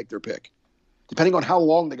 seconds to make their pick, depending on how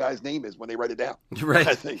long the guy's name is when they write it down. Right.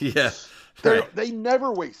 I think. Yeah. They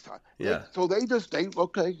never waste time. Yeah.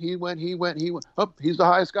 Okay, he went. Oh, he's the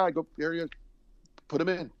highest guy. Go, there he is. Put him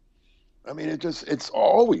in. I mean, it's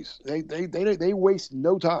always they waste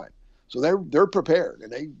no time. So they're prepared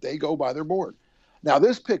and they go by their board. Now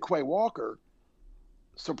this pick, Quay Walker,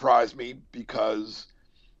 surprised me because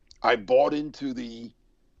I bought into the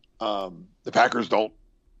Packers don't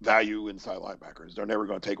value inside linebackers. They're never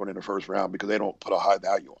going to take one in the first round because they don't put a high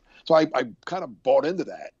value on. So I kind of bought into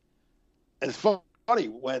that. And it's funny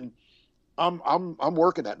when I'm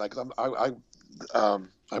working that night because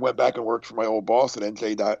I went back and worked for my old boss at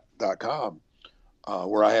NJ.com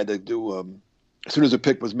where I had to do as soon as a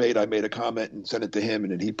pick was made, I made a comment and sent it to him,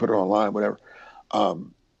 and then he put it online, whatever.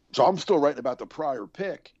 So I'm still writing about the prior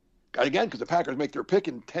pick. Again, because the Packers make their pick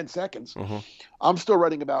in 10 seconds. Mm-hmm. I'm still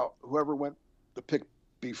writing about whoever went the pick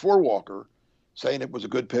before Walker, saying it was a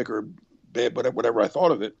good pick or bad, whatever I thought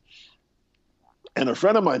of it. And a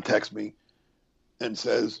friend of mine texts me and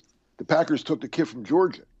says, the Packers took the kid from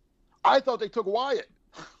Georgia. I thought they took Wyatt.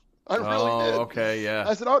 I really did. Okay, yeah.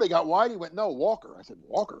 I said, they got Wyatt. He went, no, Walker. I said,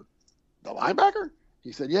 Walker? The linebacker?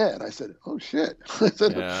 He said, yeah. And I said, oh, shit. I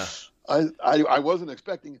said, yeah. I wasn't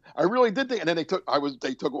expecting. I really did think. And then they took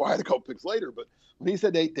Wyatt a couple picks later. But when he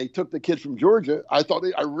said they took the kid from Georgia, I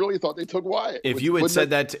really thought they took Wyatt. If you had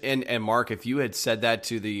said that, and Mark, if you had said that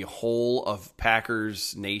to the whole of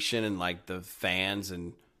Packers Nation and like the fans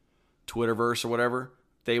and Twitterverse or whatever,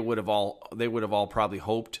 they would have all probably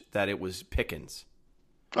hoped that it was Pickens.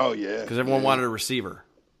 Oh yeah, because everyone wanted a receiver.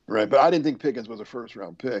 Right, but I didn't think Pickens was a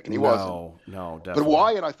first-round pick, and he wasn't. No, definitely. But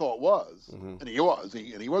Wyatt, I thought was, and he was,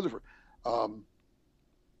 and he was a first.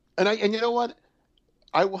 And you know what?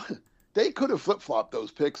 They could have flip-flopped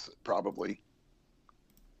those picks probably,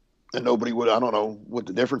 and nobody would. I don't know what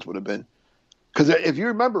the difference would have been, because if you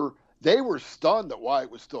remember, they were stunned that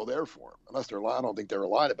Wyatt was still there for him. Unless they're lying, I don't think they were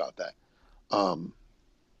lying about that.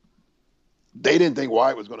 They didn't think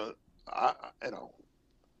Wyatt was going to,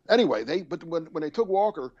 Anyway, but when they took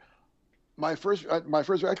Walker, my first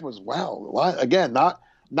reaction was, wow. Again, not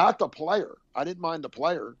the player. I didn't mind the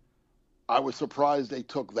player. I was surprised they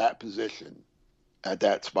took that position at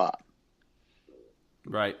that spot.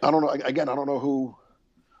 Right. I don't know. Again, I don't know who.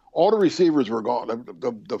 All the receivers were gone.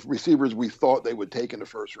 The receivers we thought they would take in the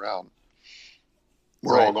first round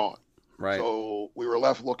were all gone. Right. So we were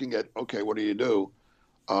left looking at, okay, what do you do?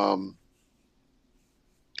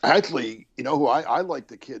 Actually, you know who I like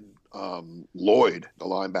the kid Lloyd, the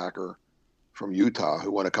linebacker from Utah,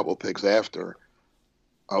 who went a couple of picks after.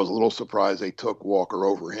 I was a little surprised they took Walker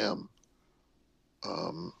over him.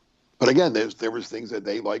 But again, there was things that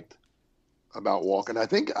they liked about Walker, and I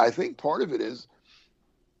think part of it is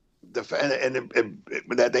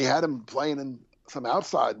that they had him playing in some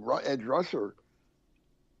outside edge rusher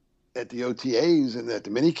at the OTAs and at the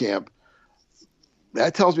minicamp.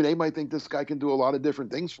 that tells me they might think this guy can do a lot of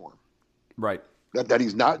different things for him. Right. That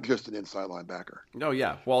he's not just an inside linebacker. No,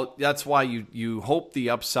 yeah. Well, that's why you hope the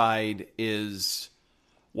upside is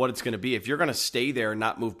what it's going to be. If you're going to stay there and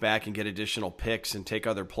not move back and get additional picks and take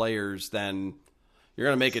other players, then you're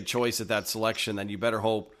going to make a choice at that selection. Then you better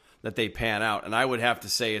hope that they pan out. And I would have to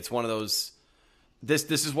say it's one of those. This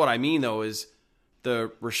is what I mean though, is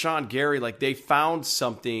the Rashawn Gary, like they found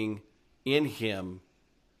something in him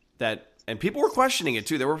that. And people were questioning it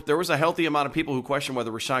too. There was a healthy amount of people who questioned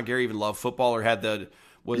whether Rashawn Gary even loved football or had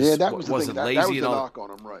was lazy that was and the all. knock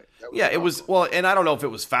on him, right? It was well, and I don't know if it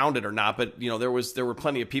was founded or not, but there were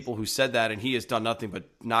plenty of people who said that, and he has done nothing but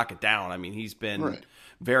knock it down. I mean, he's been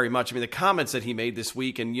very much. I mean, the comments that he made this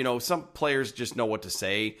week, and some players just know what to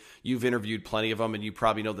say. You've interviewed plenty of them, and you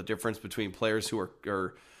probably know the difference between players who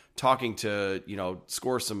are talking to,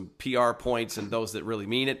 score some PR points and those that really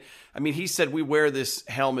mean it. I mean, he said, we wear this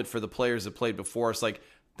helmet for the players that played before us. Like,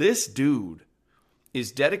 this dude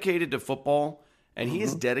is dedicated to football, and he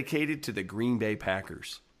is dedicated to the Green Bay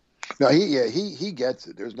Packers. No, he gets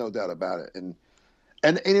it. There's no doubt about it. And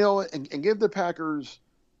give the Packers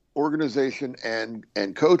organization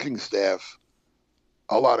and coaching staff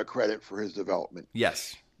a lot of credit for his development.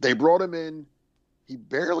 Yes. They brought him in. He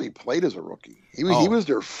barely played as a rookie. He was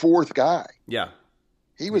their fourth guy. Yeah.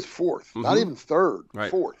 He was fourth, not even third, right.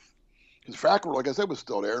 Fourth. Because Fackrell, like I said, was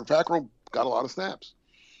still there, and Fackrell got a lot of snaps.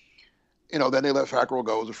 Then they let Fackrell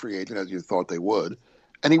go as a free agent, as you thought they would.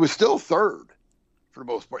 And he was still third for the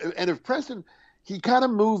most part. And if Preston, he kind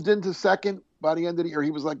of moved into second by the end of the year.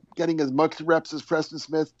 He was like getting as much reps as Preston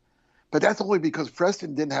Smith. But that's only because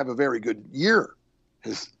Preston didn't have a very good year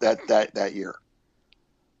that year.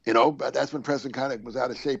 But that's when Preston kind of was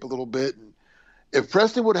out of shape a little bit. And if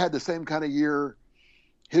Preston would have had the same kind of year,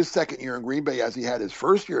 his second year in Green Bay, as he had his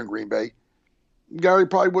first year in Green Bay, Gary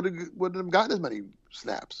probably wouldn't have gotten as many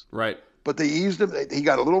snaps. Right. But they eased him. He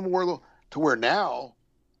got a little more to where now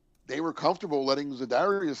they were comfortable letting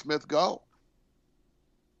Zadarius Smith go.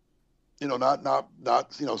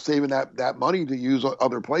 Not saving that money to use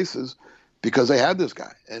other places because they had this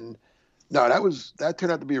guy. And no, that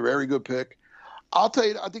turned out to be a very good pick. I'll tell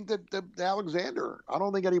you, I think that the Alexander, I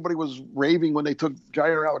don't think anybody was raving when they took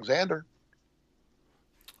Jair Alexander.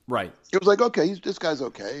 Right. It was like, okay, this guy's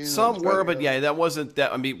okay. Some were, but that wasn't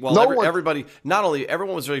that. I mean, well, everybody, not only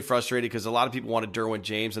everyone was really frustrated because a lot of people wanted Derwin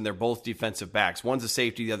James, and they're both defensive backs. One's a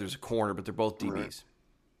safety, the other's a corner, but they're both DBs. Right.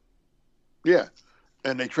 Yeah,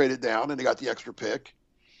 and they traded down, and they got the extra pick.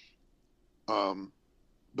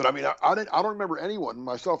 But I mean, I don't remember anyone,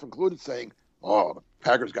 myself included, saying, "Oh, the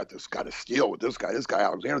Packers got a steal with this guy. This guy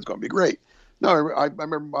Alexander's going to be great." No, I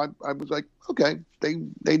remember I was like, okay, they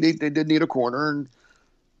did need a corner, and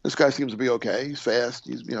this guy seems to be okay. He's fast.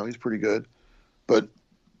 He's pretty good. But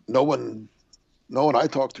no one I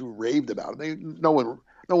talked to raved about him. No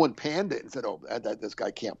one panned it and said, "Oh, that this guy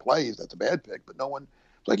can't play. That's a bad pick." But no one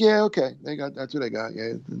was like, "Yeah, okay, that's who they got."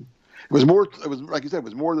 Yeah, it was more. It was like you said. It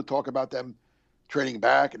was more to talk about them trading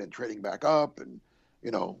back and then trading back up, and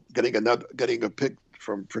getting a pick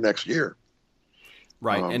for next year.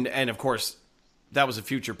 Right, and of course that was a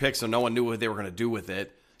future pick, so no one knew what they were going to do with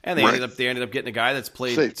it. And they ended up getting a guy that's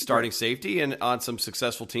played starting safety and on some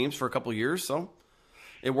successful teams for a couple of years, so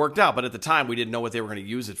it worked out. But at the time, we didn't know what they were going to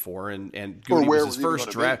use it for, and Goody was his first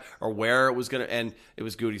draft, or where it was going to. And it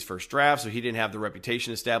was Goody's first draft, so he didn't have the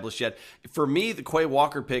reputation established yet. For me, the Quay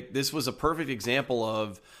Walker pick, this was a perfect example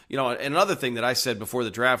of and another thing that I said before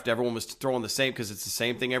the draft, everyone was throwing the same because it's the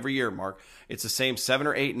same thing every year, Mark. It's the same 7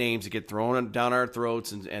 or 8 names that get thrown down our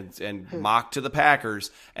throats and mocked to the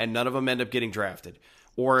Packers, and none of them end up getting drafted.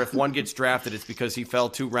 Or if one gets drafted, it's because he fell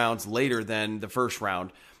 2 rounds later than the first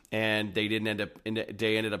round, and they ended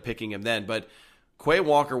up picking him then. But Quay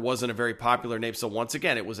Walker wasn't a very popular name, so once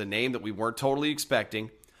again, it was a name that we weren't totally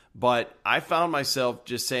expecting. But I found myself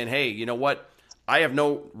just saying, hey, you know what? I have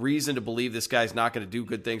no reason to believe this guy's not going to do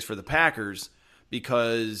good things for the Packers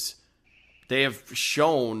because they have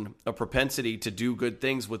shown a propensity to do good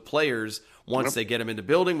things with players once they get them in the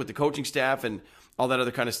building with the coaching staff and all that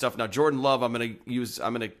other kind of stuff. Now, Jordan Love, I'm going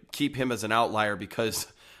to keep him as an outlier because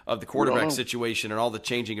of the quarterback situation and all the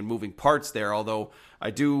changing and moving parts there. Although I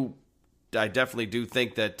definitely do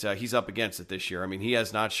think that he's up against it this year. I mean, he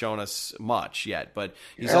has not shown us much yet, but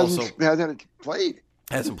hasn't played.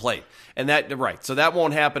 Hasn't played, and that right. So that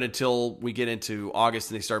won't happen until we get into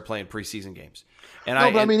August and they start playing preseason games. But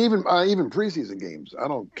I mean, even preseason games, I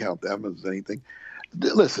don't count them as anything.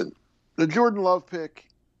 Listen, the Jordan Love pick.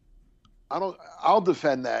 I'll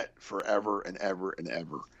defend that forever and ever and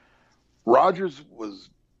ever. Rodgers was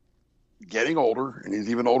getting older, and he's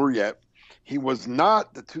even older yet. he was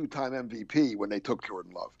not the two-time MVP when they took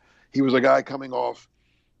Jordan Love. He was a guy coming off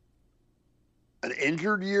an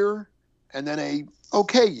injured year and then a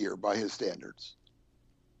okay year by his standards.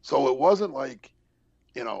 So it wasn't like,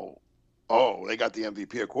 they got the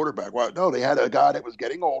MVP at quarterback. Well, no, they had a guy that was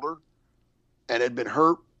getting older and had been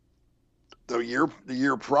hurt the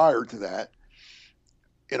year prior to that,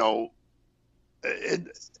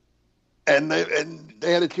 and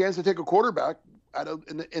they had a chance to take a quarterback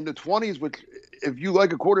in the 20s, which if you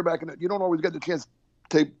like a quarterback, you don't always get the chance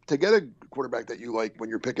to get a quarterback that you like when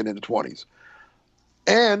you're picking in the 20s.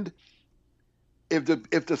 And if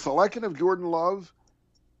the selection of Jordan Love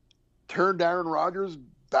turned Aaron Rodgers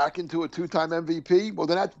back into a two-time MVP, well,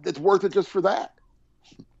 then it's worth it just for that.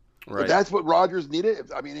 Right. But that's what Rodgers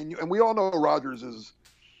needed. I mean, and we all know Rodgers is,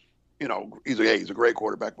 he's a great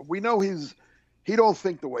quarterback, but we know he don't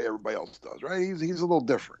think the way everybody else does, right? He's a little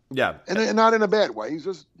different. Yeah, and not in a bad way.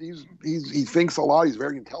 He thinks a lot. He's a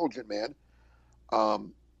very intelligent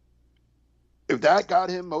man. If that got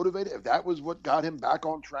him motivated, if that was what got him back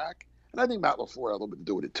on track, and I think Matt LaFleur had a little bit to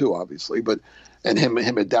do with it too, obviously, and him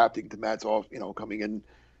adapting to Matt's coming in,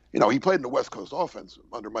 he played in the West Coast offense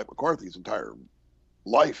under Mike McCarthy's entire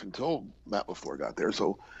life until Matt LaFleur got there,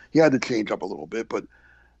 so he had to change up a little bit. But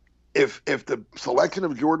if the selection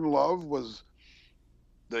of Jordan Love was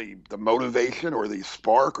the motivation or the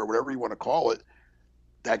spark or whatever you want to call it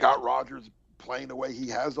that got Rodgers playing the way he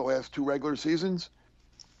has the last two regular seasons,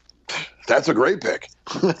 that's a great pick.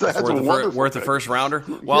 That's worth a first rounder.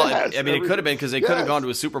 Well, yes, it could have been because they could have gone to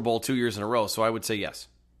a Super Bowl 2 years in a row. So I would say yes.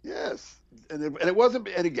 Yes, and it wasn't.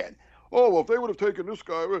 And again, if they would have taken this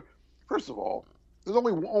guy, first of all, there's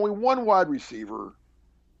only one wide receiver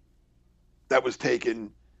that was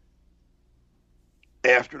taken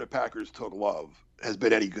after the Packers took Love has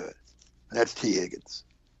been any good, and that's T. Higgins,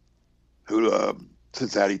 who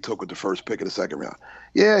Cincinnati took with the first pick of the second round.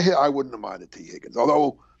 Yeah, I wouldn't have minded T. Higgins,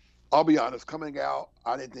 although I'll be honest, coming out,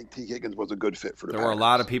 I didn't think T. Higgins was a good fit for the Packers. There were a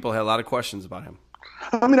lot of people who had a lot of questions about him.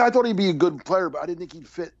 I thought he'd be a good player, but I didn't think he'd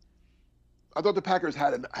fit. I thought the Packers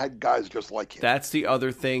had guys just like him. That's the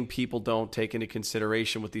other thing people don't take into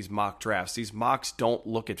consideration with these mock drafts. These mocks don't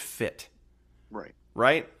look at fit. Right.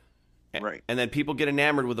 Right? Right. And then people get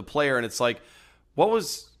enamored with a player, and it's like, what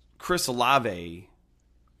was Chris Olave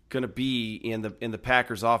going to be in the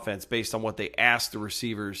Packers offense based on what they asked the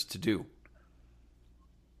receivers to do?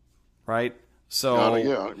 Right? So,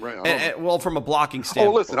 right. From a blocking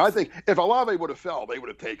standpoint. Oh, listen, I think if Olave would have fell, they would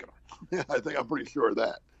have taken him. I'm pretty sure of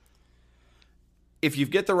that. If you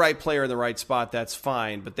get the right player in the right spot, that's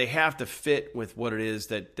fine, but they have to fit with what it is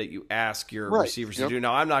that you ask your receivers to do.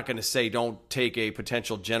 Now, I'm not going to say don't take a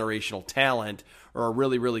potential generational talent or a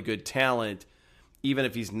really, really good talent, even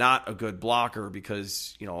if he's not a good blocker,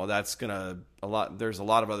 because, that's there's a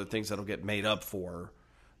lot of other things that'll get made up for.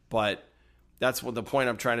 But that's what the point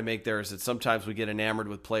I'm trying to make there is that sometimes we get enamored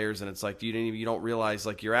with players, and it's like you don't realize,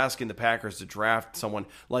 like, you're asking the Packers to draft someone,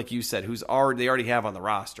 like you said, they already have on the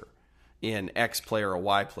roster in X player or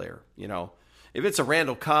Y player. If it's a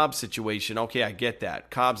Randall Cobb situation, okay, I get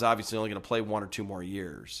that. Cobb's obviously only going to play 1 or 2 more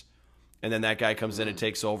years, and then that guy comes in and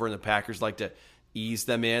takes over, and the Packers like to ease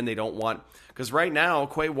them in. They don't want, because right now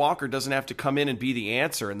Quay Walker doesn't have to come in and be the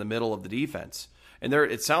answer in the middle of the defense, and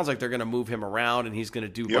it sounds like they're going to move him around and he's going to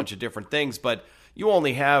do a bunch of different things, but you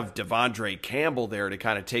only have Devondre Campbell there to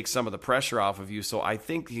kind of take some of the pressure off of you. So I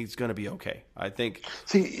think he's going to be okay. I think.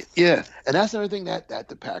 See, yeah, and that's another thing that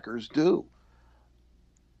the Packers do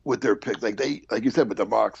with their picks. Like you said, with the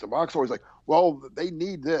mocks always like, well, they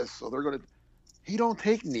need this, so they're going to. He don't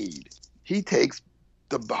take need. He takes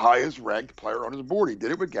the highest ranked player on his board. He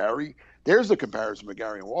did it with Gary. There's the comparison with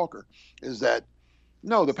Gary and Walker. Is that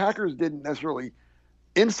no? The Packers didn't necessarily.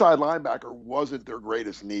 Inside linebacker wasn't their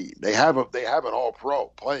greatest need. They have an all-pro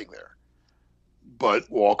playing there,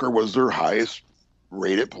 but Walker was their highest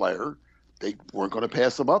rated player. They weren't going to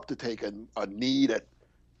pass him up to take a need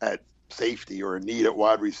at safety or a need at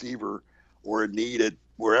wide receiver or a need at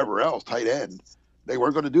wherever else, tight end. They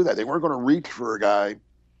weren't going to do that. They weren't going to reach for a guy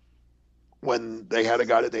when they had a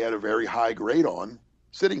guy that they had a very high grade on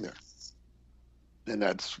sitting there. And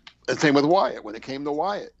same with Wyatt. When it came to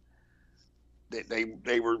Wyatt,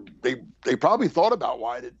 they probably thought about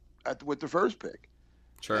Wyatt with the first pick,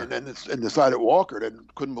 sure, and then and decided Walker. Then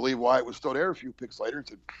couldn't believe Wyatt was still there a few picks later, and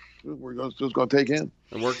said we're just going to take him.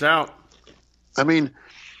 It worked out. I mean,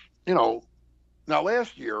 now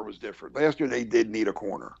last year was different. Last year they did need a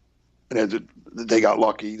corner, and they got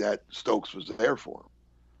lucky that Stokes was there for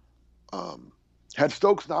them. Had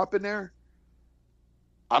Stokes not been there,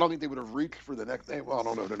 I don't think they would have reached for the next. Well, I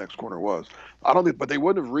don't know who the next corner was. I don't think, but they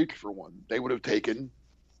wouldn't have reached for one. They would have taken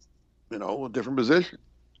a different position.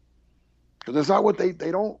 Because that's not what they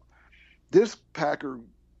don't. This Packer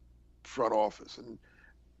front office and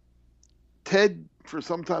Ted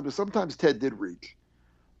sometimes Ted did reach,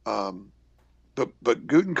 but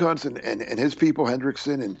Gutekunst and his people,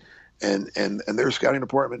 Hendrickson and their scouting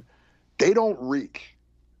department, they don't reach.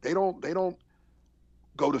 They don't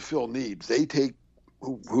go to fill needs. They take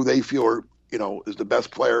who they feel are, is the best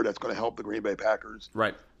player that's going to help the Green Bay Packers.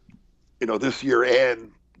 Right. This year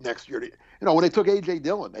and next year. When they took A.J.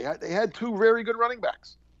 Dillon, they had two very good running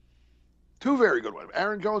backs. Two very good ones,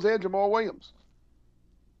 Aaron Jones and Jamal Williams.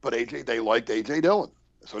 But they liked A.J. Dillon,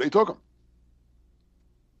 so they took him.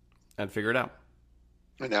 And figured out.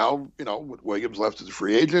 And now, with Williams left as a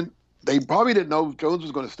free agent, they probably didn't know if Jones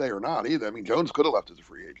was going to stay or not either. I mean, Jones could have left as a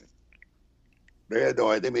free agent. They had no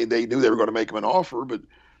idea. I mean, they knew they were going to make him an offer, but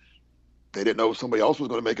they didn't know if somebody else was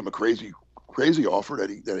going to make him a crazy offer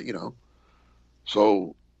that.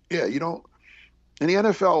 So, yeah, in the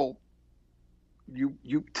NFL,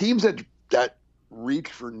 you teams that reach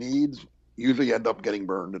for needs usually end up getting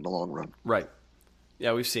burned in the long run. Right.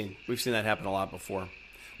 Yeah, we've seen that happen a lot before.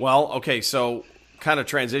 Well, okay, so kind of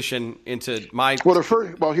transition into my.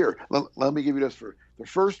 Well, here, let me give you this. For the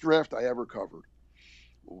first draft I ever covered,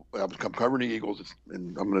 I was covering the Eagles,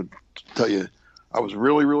 and I'm going to tell you, I was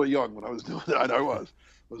really, really young when I was doing that. It was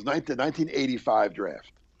the 1985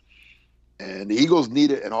 draft, and the Eagles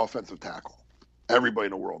needed an offensive tackle. Everybody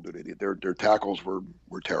in the world did. Their tackles were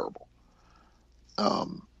terrible.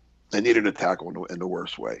 They needed a tackle in the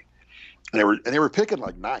worst way, and they were picking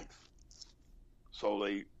like 9th,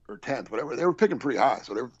 or 10th, whatever. They were picking pretty high,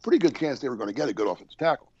 so there was a pretty good chance they were going to get a good offensive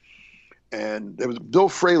tackle. And there was Bill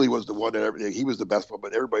Fraley was the one that he was the best one,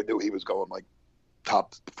 but everybody knew he was going like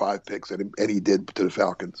top 5 picks, and he did to the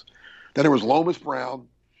Falcons. Then there was Lomas Brown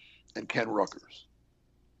and Ken Ruckers,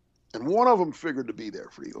 and one of them figured to be there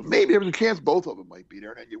for the Eagles. Maybe there was a chance both of them might be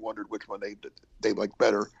there, and then you wondered which one they liked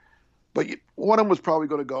better. But one of them was probably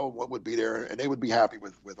going to go, and one would be there, and they would be happy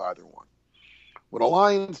with either one. When the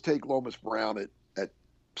Lions take Lomas Brown at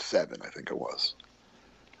 7, I think it was,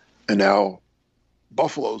 and now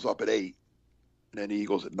Buffalo's up at 8, and then the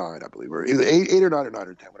Eagles at 9, I believe, or either 8 or 9 or 9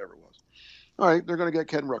 or 10, whatever it was. All right, they're going to get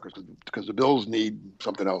Ken Ruckers because the Bills need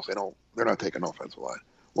something else. They're not taking offensive line.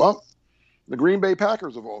 Well, the Green Bay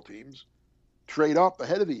Packers of all teams trade up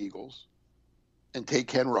ahead of the Eagles and take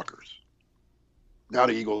Ken Ruckers. Now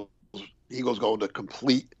the Eagles go into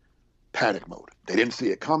complete panic mode. They didn't see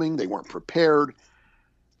it coming. They weren't prepared.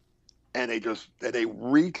 And they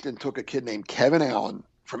reached and took a kid named Kevin Allen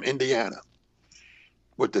from Indiana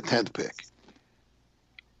with the 10th pick.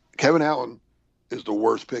 Kevin Allen is the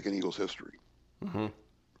worst pick in Eagles history. Mm-hmm.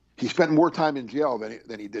 He spent more time in jail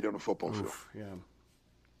than he did on a football field. Yeah.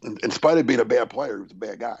 In spite of being a bad player, he was a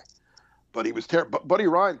bad guy. But he was terrible. Buddy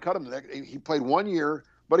Ryan cut him. He played 1 year.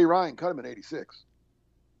 Buddy Ryan cut him in '86.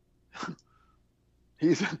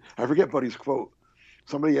 I forget Buddy's quote.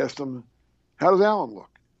 Somebody asked him, "How does Allen look?"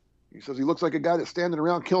 He says, "He looks like a guy that's standing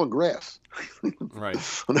around killing grass." Right.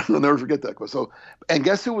 I'll never forget that quote. So, and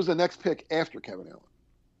guess who was the next pick after Kevin Allen?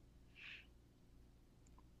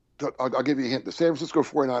 I'll give you a hint. The San Francisco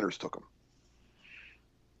 49ers took him.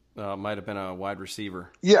 Might have been a wide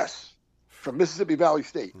receiver. Yes, from Mississippi Valley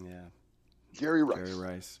State. Yeah. Jerry Rice. Jerry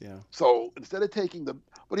Rice, yeah. So instead of taking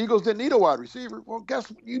but Eagles didn't need a wide receiver. Well,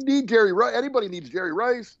 guess what? You need Jerry Rice. Anybody needs Jerry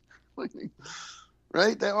Rice,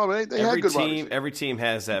 right? They had good team. Every team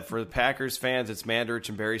has that. For the Packers fans, it's Mandarich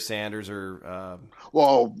and Barry Sanders, or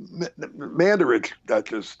Mandarich.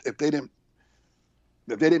 If they didn't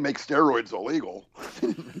make steroids illegal,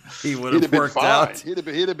 he would have worked out. He'd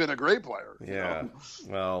have been a great player. Yeah.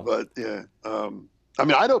 Well, but yeah. I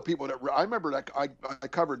mean, I know people that I remember that I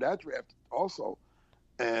covered that draft also,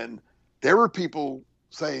 and there were people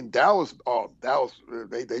saying Dallas,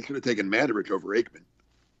 they should have taken Mandarich over Aikman.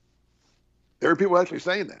 There were people actually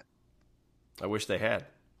saying that. I wish they had.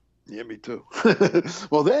 Yeah, me too.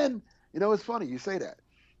 Well, then it's funny you say that.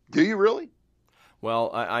 Do you really?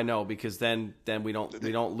 Well, I know, because then we don't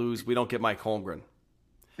get Mike Holmgren.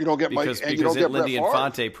 You don't get Mike, and you don't get Lindy Brett Favre.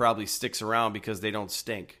 Infante probably sticks around because they don't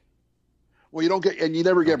stink. Well, you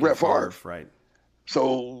never get Brett Favre. Right.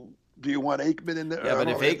 So, do you want Aikman in there? Yeah, but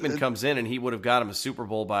if Aikman comes in and he would have got him a Super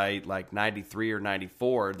Bowl by like 93 or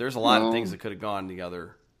 94, there's a lot of things that could have gone the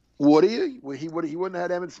other. Would he? He wouldn't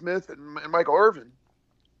have had Emmitt Smith and Michael Irvin.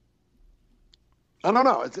 I don't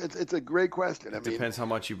know. It's a great question. It depends how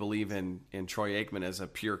much you believe in Troy Aikman as a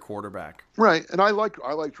pure quarterback. Right, and I like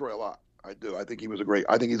Troy a lot. I do. I think he was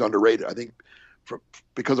I think he's underrated. I think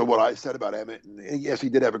because of what I said about Emmitt, and yes, he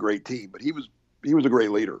did have a great team, but he was a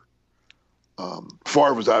great leader.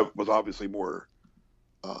 Favre was obviously more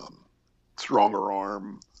stronger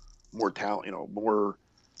arm, more talent,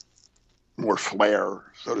 more flair,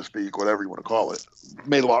 so to speak, whatever you want to call it.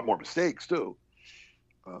 Made a lot more mistakes too.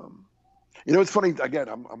 It's funny. Again,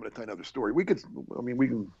 I'm going to tell you another story. We can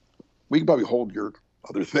probably hold your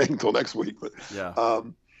other thing until next week. But yeah,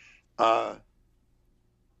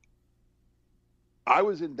 I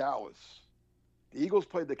was in Dallas. The Eagles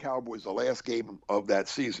played the Cowboys the last game of that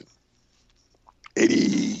season,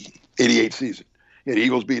 88 season. Yeah, the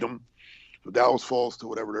Eagles beat them. So Dallas falls to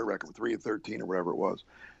whatever their record, 3-13 or whatever it was.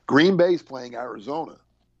 Green Bay's playing Arizona,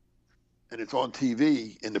 and it's on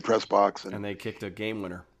TV in the press box. And they kicked a game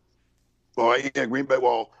winner. Well, yeah, Green Bay.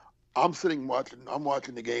 Well, I'm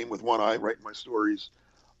watching the game with one eye, writing my stories,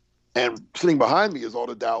 and sitting behind me is all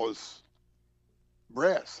the Dallas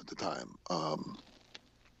brass at the time.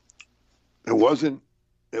 It wasn't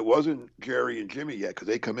Jerry and Jimmy yet, because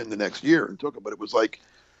they come in the next year and took it. But it was like,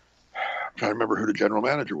 I'm trying to remember who the general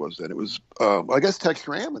manager was then. It was, I guess Tex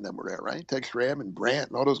Schramm and them were there, right? Tex Schramm and Brandt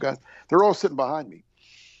and all those guys. They're all sitting behind me,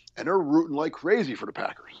 and they're rooting like crazy for the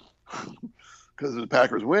Packers, because if the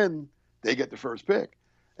Packers win, they get the first pick.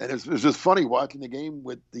 And it's just funny watching the game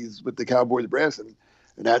with the Cowboys brass, Troy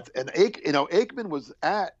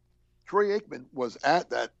Aikman was at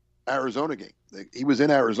that Arizona game. He was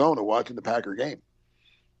in Arizona watching the Packer game,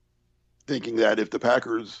 thinking that if the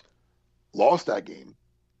Packers lost that game,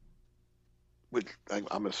 which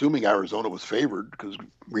I'm assuming Arizona was favored because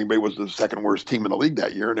Green Bay was the second worst team in the league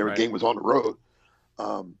that year, and their game was on the road,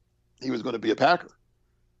 he was going to be a Packer.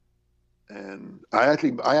 And I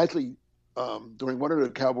actually during one of the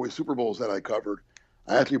Cowboys Super Bowls that I covered,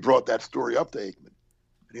 I actually brought that story up to Aikman,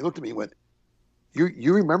 and he looked at me and went,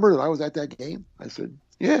 "You remember that I was at that game?" I said,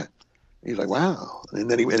 "Yeah." He's like, "Wow!" And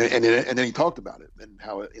then he talked about it and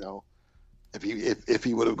how it, if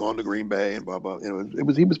he would have gone to Green Bay and blah blah.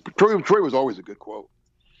 Troy was always a good quote.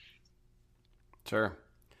 Sure.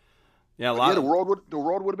 Yeah, the world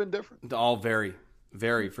would have been different. All very,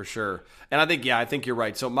 very for sure. And I think you're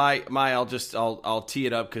right. So I'll tee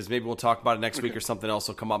it up because maybe we'll talk about it next week or something else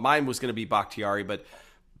will come up. Mine was going to be Bakhtiari, but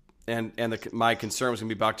my concern was going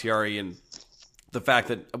to be Bakhtiari and the fact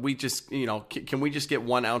that we just, can we just get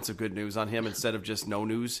 1 ounce of good news on him instead of just no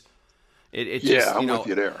news? I'm with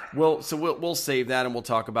you there. We'll save that and we'll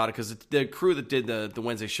talk about it because the crew that did the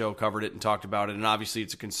Wednesday show covered it and talked about it, and obviously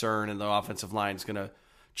it's a concern, and the offensive line is going to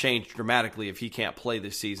change dramatically if he can't play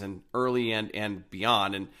this season early and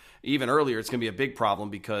beyond. And even earlier, it's going to be a big problem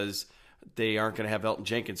because they aren't going to have Elton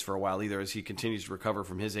Jenkins for a while either as he continues to recover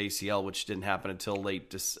from his ACL, which didn't happen until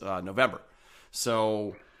late November.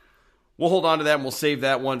 So we'll hold on to that, and we'll save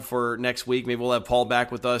that one for next week. Maybe we'll have Paul back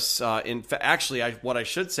with us. What I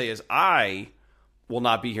should say is I will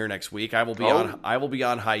not be here next week. I will be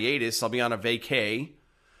on hiatus. I'll be on a vacay.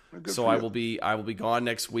 So I will be gone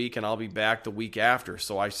next week, and I'll be back the week after.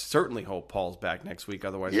 So I certainly hope Paul's back next week.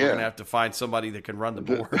 Otherwise, we're going to have to find somebody that can run the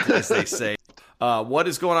board, as they say. What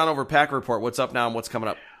is going on over Packer Report? What's up now, and what's coming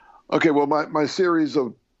up? Okay, well, my series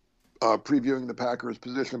of previewing the Packers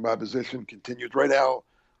position by position continues right now.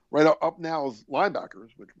 Right up now is linebackers,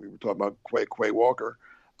 which we were talking about, Quay Walker.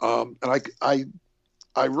 And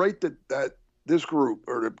I rate that this group,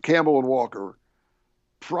 or the Campbell and Walker,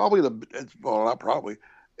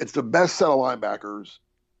 it's the best set of linebackers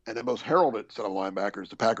and the most heralded set of linebackers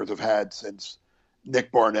the Packers have had since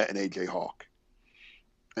Nick Barnett and A.J. Hawk.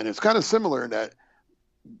 And it's kind of similar in that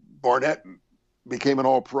Barnett became an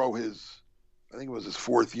All-Pro I think it was his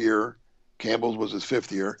 4th year. Campbell's was his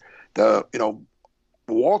 5th year.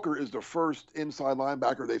 Walker is the first inside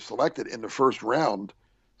linebacker they've selected in the first round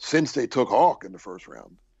since they took Hawk in the first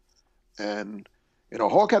round. And,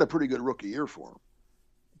 Hawk had a pretty good rookie year for him,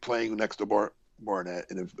 playing next to Barnett.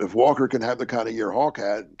 And if Walker can have the kind of year Hawk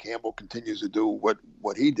had, and Campbell continues to do what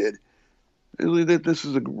he did, this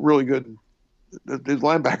is a really good – these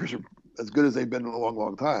linebackers are as good as they've been in a long,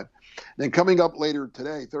 long time. And then coming up later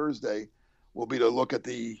today, Thursday, will be to look at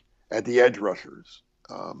the edge rushers.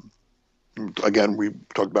 Again, we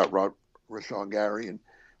talked about Rashawn Gary and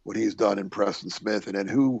what he's done in Preston Smith, and then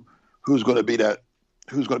who's going to be the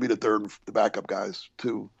third, the backup guys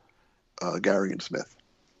to Gary and Smith.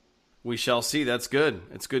 We shall see. That's good.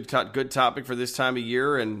 It's good topic for this time of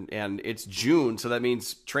year, and it's June, so that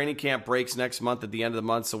means training camp breaks next month at the end of the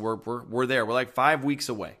month. So we're there. We're like 5 weeks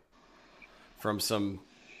away from some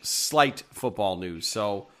slight football news.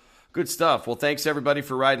 So good stuff. Well, thanks everybody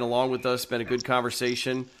for riding along with us. It's been a good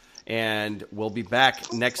conversation. And we'll be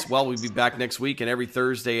back next week and every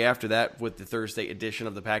Thursday after that with the Thursday edition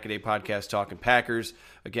of the Pack-A-Day Podcast Talking Packers.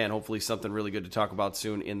 Again, hopefully something really good to talk about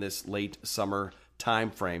soon in this late summer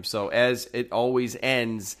time frame. So as it always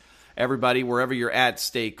ends Everybody, wherever you're at,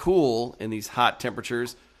 stay cool in these hot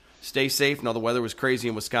temperatures. Stay safe. Now, the weather was crazy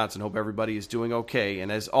in Wisconsin. Hope everybody is doing okay.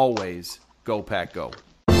 And as always, go Pack Go.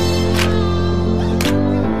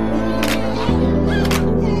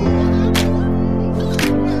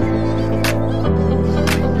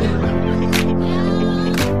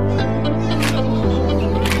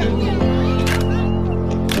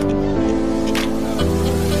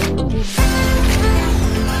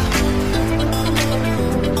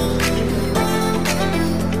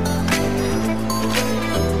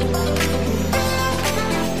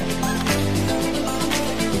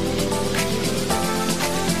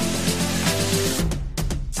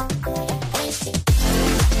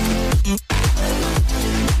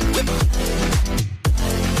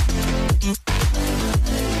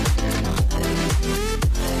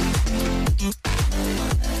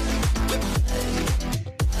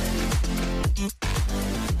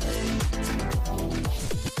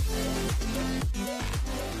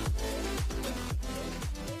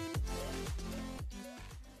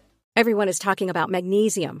 Everyone is talking about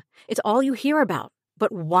magnesium. It's all you hear about.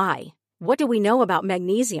 But why? What do we know about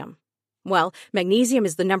magnesium? Well, magnesium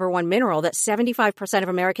is the number one mineral that 75% of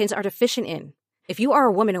Americans are deficient in. If you are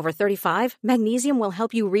a woman over 35, magnesium will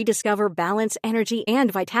help you rediscover balance, energy,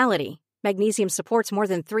 and vitality. Magnesium supports more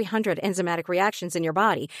than 300 enzymatic reactions in your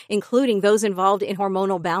body, including those involved in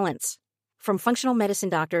hormonal balance. From functional medicine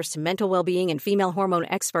doctors to mental well-being and female hormone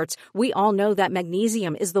experts, we all know that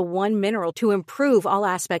magnesium is the one mineral to improve all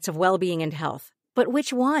aspects of well-being and health. But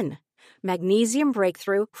which one? Magnesium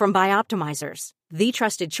Breakthrough from Bioptimizers, the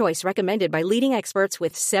trusted choice recommended by leading experts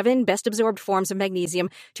with 7 best-absorbed forms of magnesium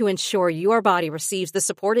to ensure your body receives the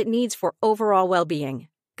support it needs for overall well-being.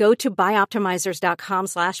 Go to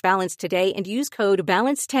bioptimizers.com/balance today and use code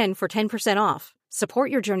BALANCE10 for 10% off.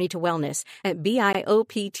 Support your journey to wellness at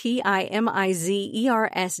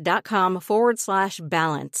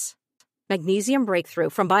bioptimizers.com/balance. Magnesium Breakthrough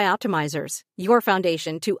from Bioptimizers, your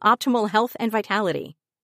foundation to optimal health and vitality.